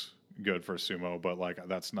 looks good for sumo, but like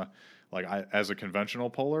that's not like I as a conventional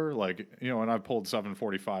puller, like, and I've pulled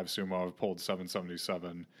 745 sumo, I've pulled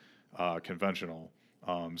 777 conventional.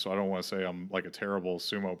 So I don't want to say I'm like a terrible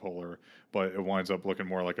sumo puller, but it winds up looking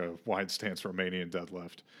more like a wide stance Romanian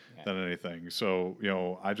deadlift than anything. So,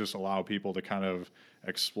 I just allow people to kind of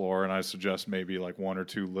explore, and I suggest maybe like one or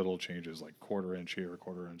two little changes, like quarter inch here,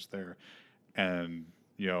 quarter inch there. And,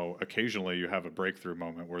 occasionally you have a breakthrough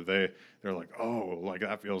moment where they're like, oh, like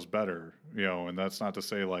that feels better, and that's not to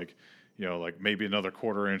say like, like maybe another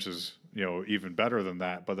quarter inch is, even better than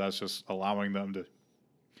that, but that's just allowing them to,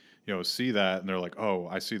 see that, and they're like, oh,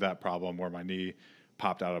 I see that problem where my knee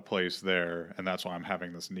popped out of place there, and that's why I'm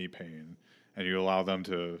having this knee pain. And you allow them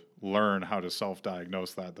to learn how to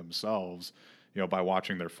self-diagnose that themselves, by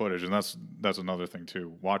watching their footage. And that's another thing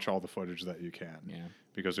too. Watch all the footage that you can,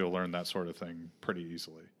 because you'll learn that sort of thing pretty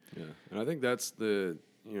easily. Yeah, and I think that's the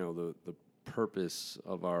purpose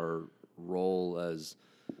of our role as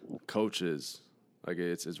coaches. Like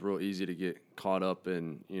it's real easy to get caught up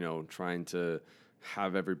in trying to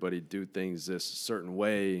have everybody do things this certain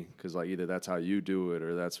way because like either that's how you do it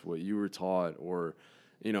or that's what you were taught or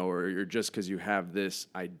or you're just because you have this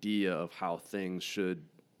idea of how things should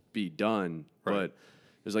be done. Right. But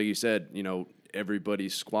it's like you said,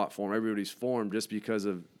 everybody's squat form, everybody's form, just because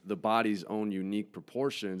of the body's own unique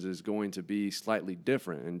proportions is going to be slightly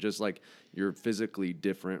different. And just like you're physically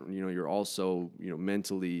different, you're also,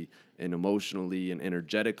 mentally and emotionally and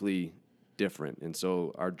energetically different. And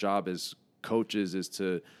so our job as coaches is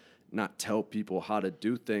to not tell people how to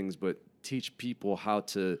do things, but teach people how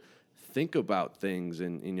to think about things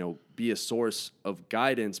and be a source of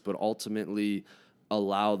guidance, but ultimately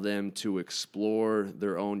allow them to explore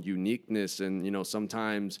their own uniqueness. And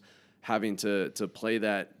sometimes having to play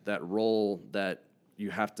that role that you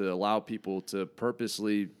have to allow people to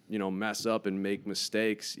purposely mess up and make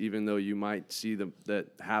mistakes, even though you might see that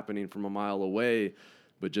happening from a mile away.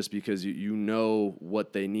 But just because you know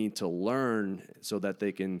what they need to learn so that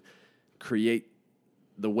they can create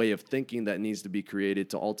the way of thinking that needs to be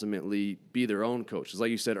created to ultimately be their own coach. It's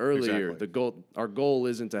like you said earlier, exactly. Our goal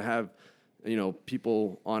isn't to have,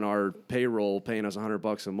 people on our payroll paying us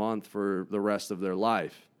 $100 a month for the rest of their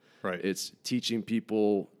life. Right. It's teaching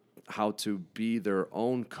people how to be their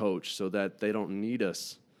own coach so that they don't need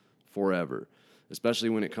us forever, especially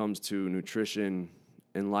when it comes to nutrition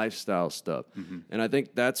and lifestyle stuff. Mm-hmm. And I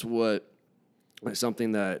think that's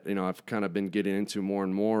something that, I've kind of been getting into more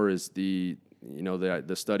and more is the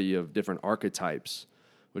study of different archetypes,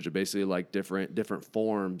 which are basically like different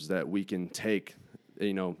forms that we can take,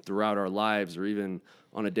 throughout our lives or even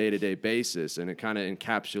on a day-to-day basis. And it kind of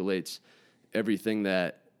encapsulates everything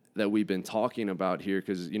that we've been talking about here.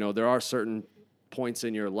 Cause there are certain points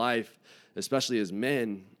in your life, especially as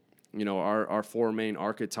men, our four main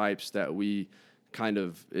archetypes that we kind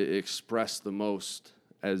of express the most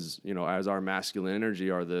as our masculine energy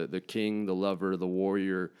are the king, the lover, the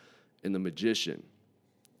warrior, and the magician.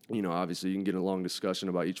 Obviously you can get a long discussion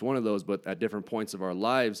about each one of those, but at different points of our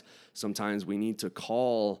lives, sometimes we need to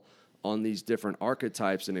call on these different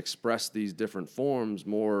archetypes and express these different forms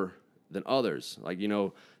more than others. Like,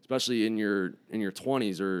 especially in your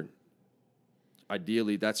 20s, or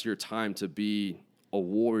ideally that's your time to be a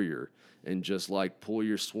warrior and just like pull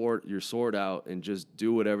your sword out and just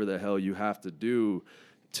do whatever the hell you have to do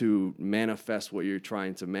to manifest what you're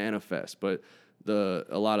trying to manifest. But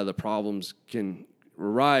a lot of the problems can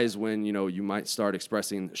arise when, you might start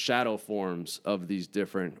expressing shadow forms of these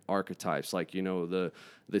different archetypes, like, the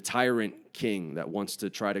tyrant king that wants to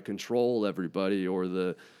try to control everybody, or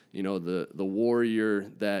the warrior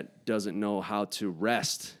that doesn't know how to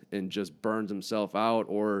rest and just burns himself out,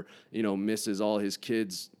 or, misses all his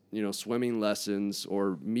kids' swimming lessons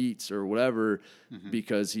or meets or whatever,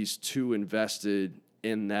 because he's too invested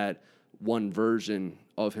in that one version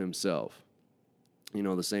of himself.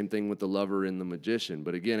 The same thing with the lover and the magician.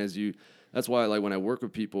 But again, that's why like when I work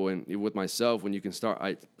with people and with myself, when you can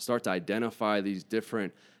start to identify these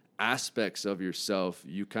different aspects of yourself,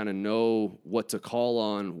 you kind of know what to call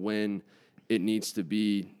on when it needs to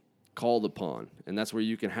be called upon. And that's where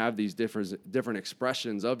you can have these different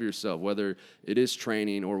expressions of yourself, whether it is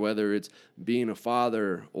training or whether it's being a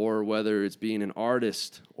father or whether it's being an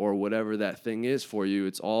artist or whatever that thing is for you.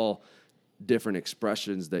 It's all different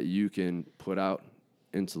expressions that you can put out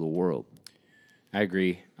into the world. I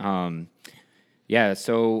agree. So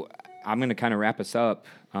I'm going to kind of wrap us up.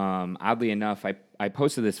 Oddly enough, I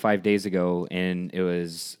posted this 5 days ago, and it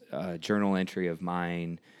was a journal entry of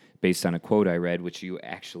mine based on a quote I read, which you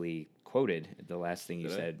actually quoted the last thing you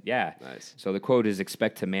Did I? said. Yeah. Nice. So the quote is,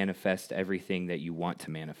 expect to manifest everything that you want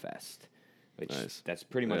to manifest, which that's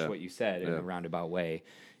pretty much what you said in a roundabout way.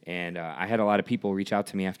 And I had a lot of people reach out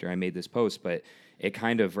to me after I made this post, but it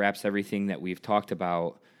kind of wraps everything that we've talked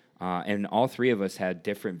about. And all three of us had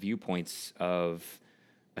different viewpoints of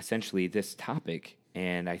essentially this topic.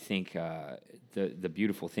 And I think the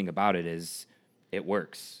beautiful thing about it is it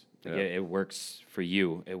works. Yeah. It works for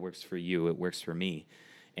you. It works for you. It works for me.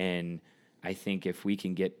 And I think if we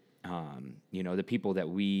can get, the people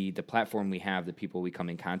the platform we have, the people we come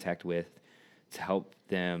in contact with, to help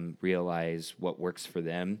them realize what works for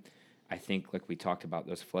them, I think, like we talked about,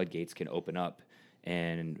 those floodgates can open up,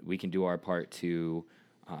 and we can do our part to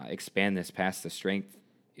expand this past the strength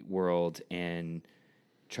world and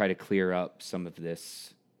try to clear up some of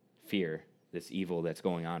this fear, this evil that's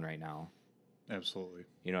going on right now. Absolutely.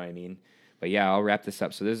 You know what I mean? But yeah, I'll wrap this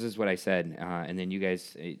up. So this is what I said, and then you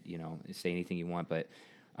guys, say anything you want. But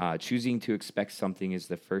choosing to expect something is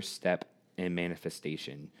the first step in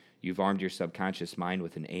manifestation. You've armed your subconscious mind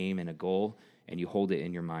with an aim and a goal, and you hold it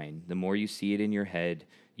in your mind. The more you see it in your head,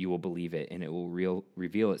 you will believe it, and it will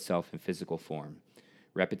reveal itself in physical form.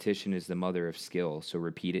 Repetition is the mother of skill, so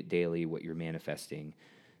repeat it daily what you're manifesting.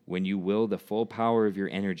 When you will the full power of your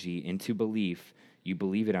energy into belief, you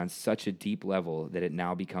believe it on such a deep level that it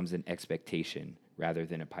now becomes an expectation rather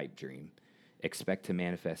than a pipe dream. Expect to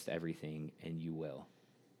manifest everything, and you will.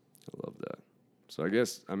 I love that. So I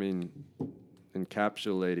guess,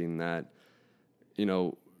 encapsulating that,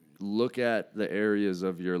 look at the areas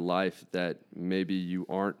of your life that maybe you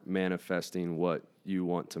aren't manifesting what you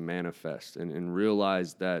want to manifest, and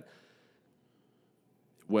realize that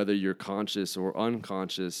whether you're conscious or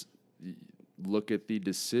unconscious, look at the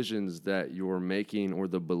decisions that you're making or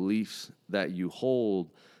the beliefs that you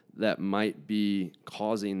hold that might be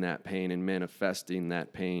causing that pain and manifesting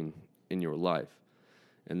that pain in your life.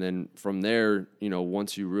 And then from there,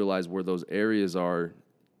 once you realize where those areas are,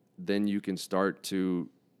 then you can start to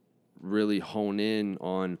really hone in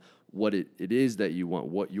on what it is that you want,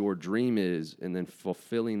 what your dream is, and then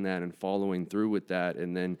fulfilling that and following through with that,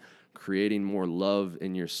 and then creating more love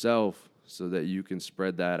in yourself so that you can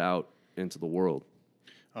spread that out into the world.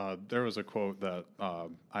 There was a quote that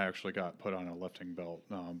I actually got put on a lifting belt,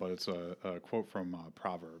 but it's a quote from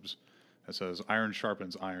Proverbs. It says, "Iron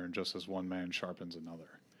sharpens iron just as one man sharpens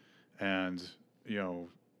another." And,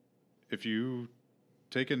 if you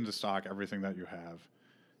take into stock everything that you have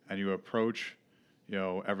and you approach,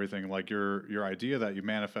 everything like your idea that you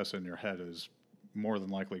manifest in your head is more than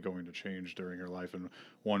likely going to change during your life in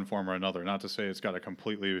one form or another. Not to say it's got to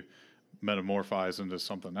completely metamorphose into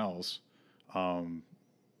something else,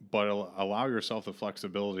 but allow yourself the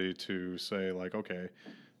flexibility to say, like, okay,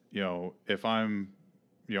 if I'm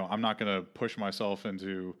not going to push myself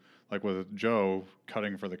into, like with Joe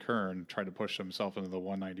cutting for the Kern, tried to push himself into the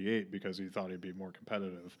 198 because he thought he'd be more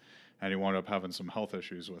competitive, and he wound up having some health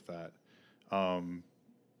issues with that.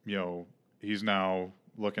 He's now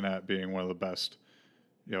looking at being one of the best,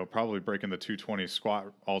 probably breaking the 220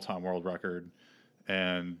 squat all-time world record,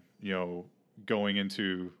 and, going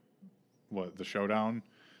into the showdown.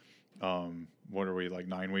 What are we, like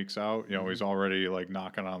 9 weeks out? He's already like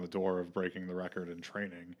knocking on the door of breaking the record in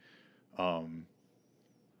training.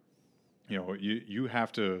 You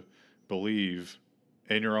have to believe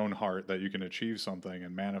in your own heart that you can achieve something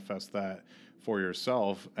and manifest that for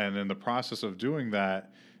yourself. And in the process of doing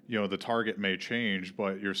that, the target may change,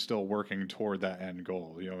 but you're still working toward that end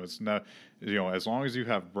goal. It's not, as long as you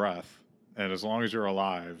have breath and as long as you're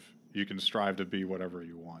alive, you can strive to be whatever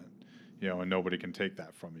you want, and nobody can take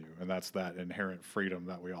that from you. And that's that inherent freedom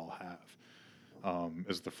that we all have,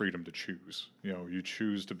 is the freedom to choose. You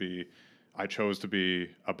choose to be, I chose to be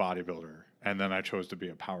a bodybuilder, and then I chose to be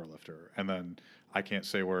a power lifter. And then I can't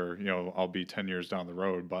say where, I'll be 10 years down the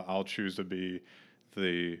road, but I'll choose to be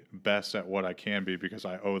the best at what I can be, because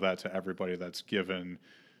I owe that to everybody that's given,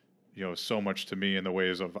 so much to me in the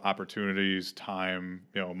ways of opportunities, time,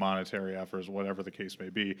 monetary efforts, whatever the case may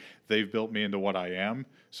be. They've built me into what I am.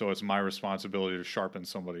 So it's my responsibility to sharpen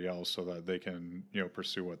somebody else so that they can,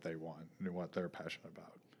 pursue what they want and what they're passionate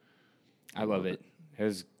about. I love it.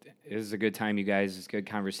 It was a good time, you guys. It's a good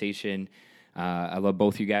conversation. I love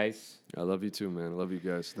both you guys. I love you too, man. I love you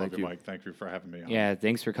guys. Thank you, Mike. Thank you for having me on. Yeah,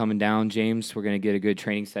 thanks for coming down, James. We're going to get a good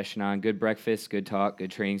training session on. Good breakfast, good talk,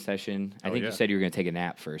 good training session. I think you said you were going to take a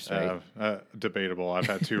nap first, right? Debatable. I've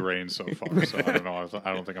had 2 rains so far, so I don't know.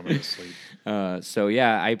 I don't think I'm going to sleep.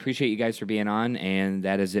 I appreciate you guys for being on, and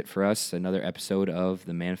that is it for us. Another episode of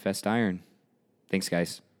The Manifest Iron. Thanks,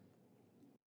 guys.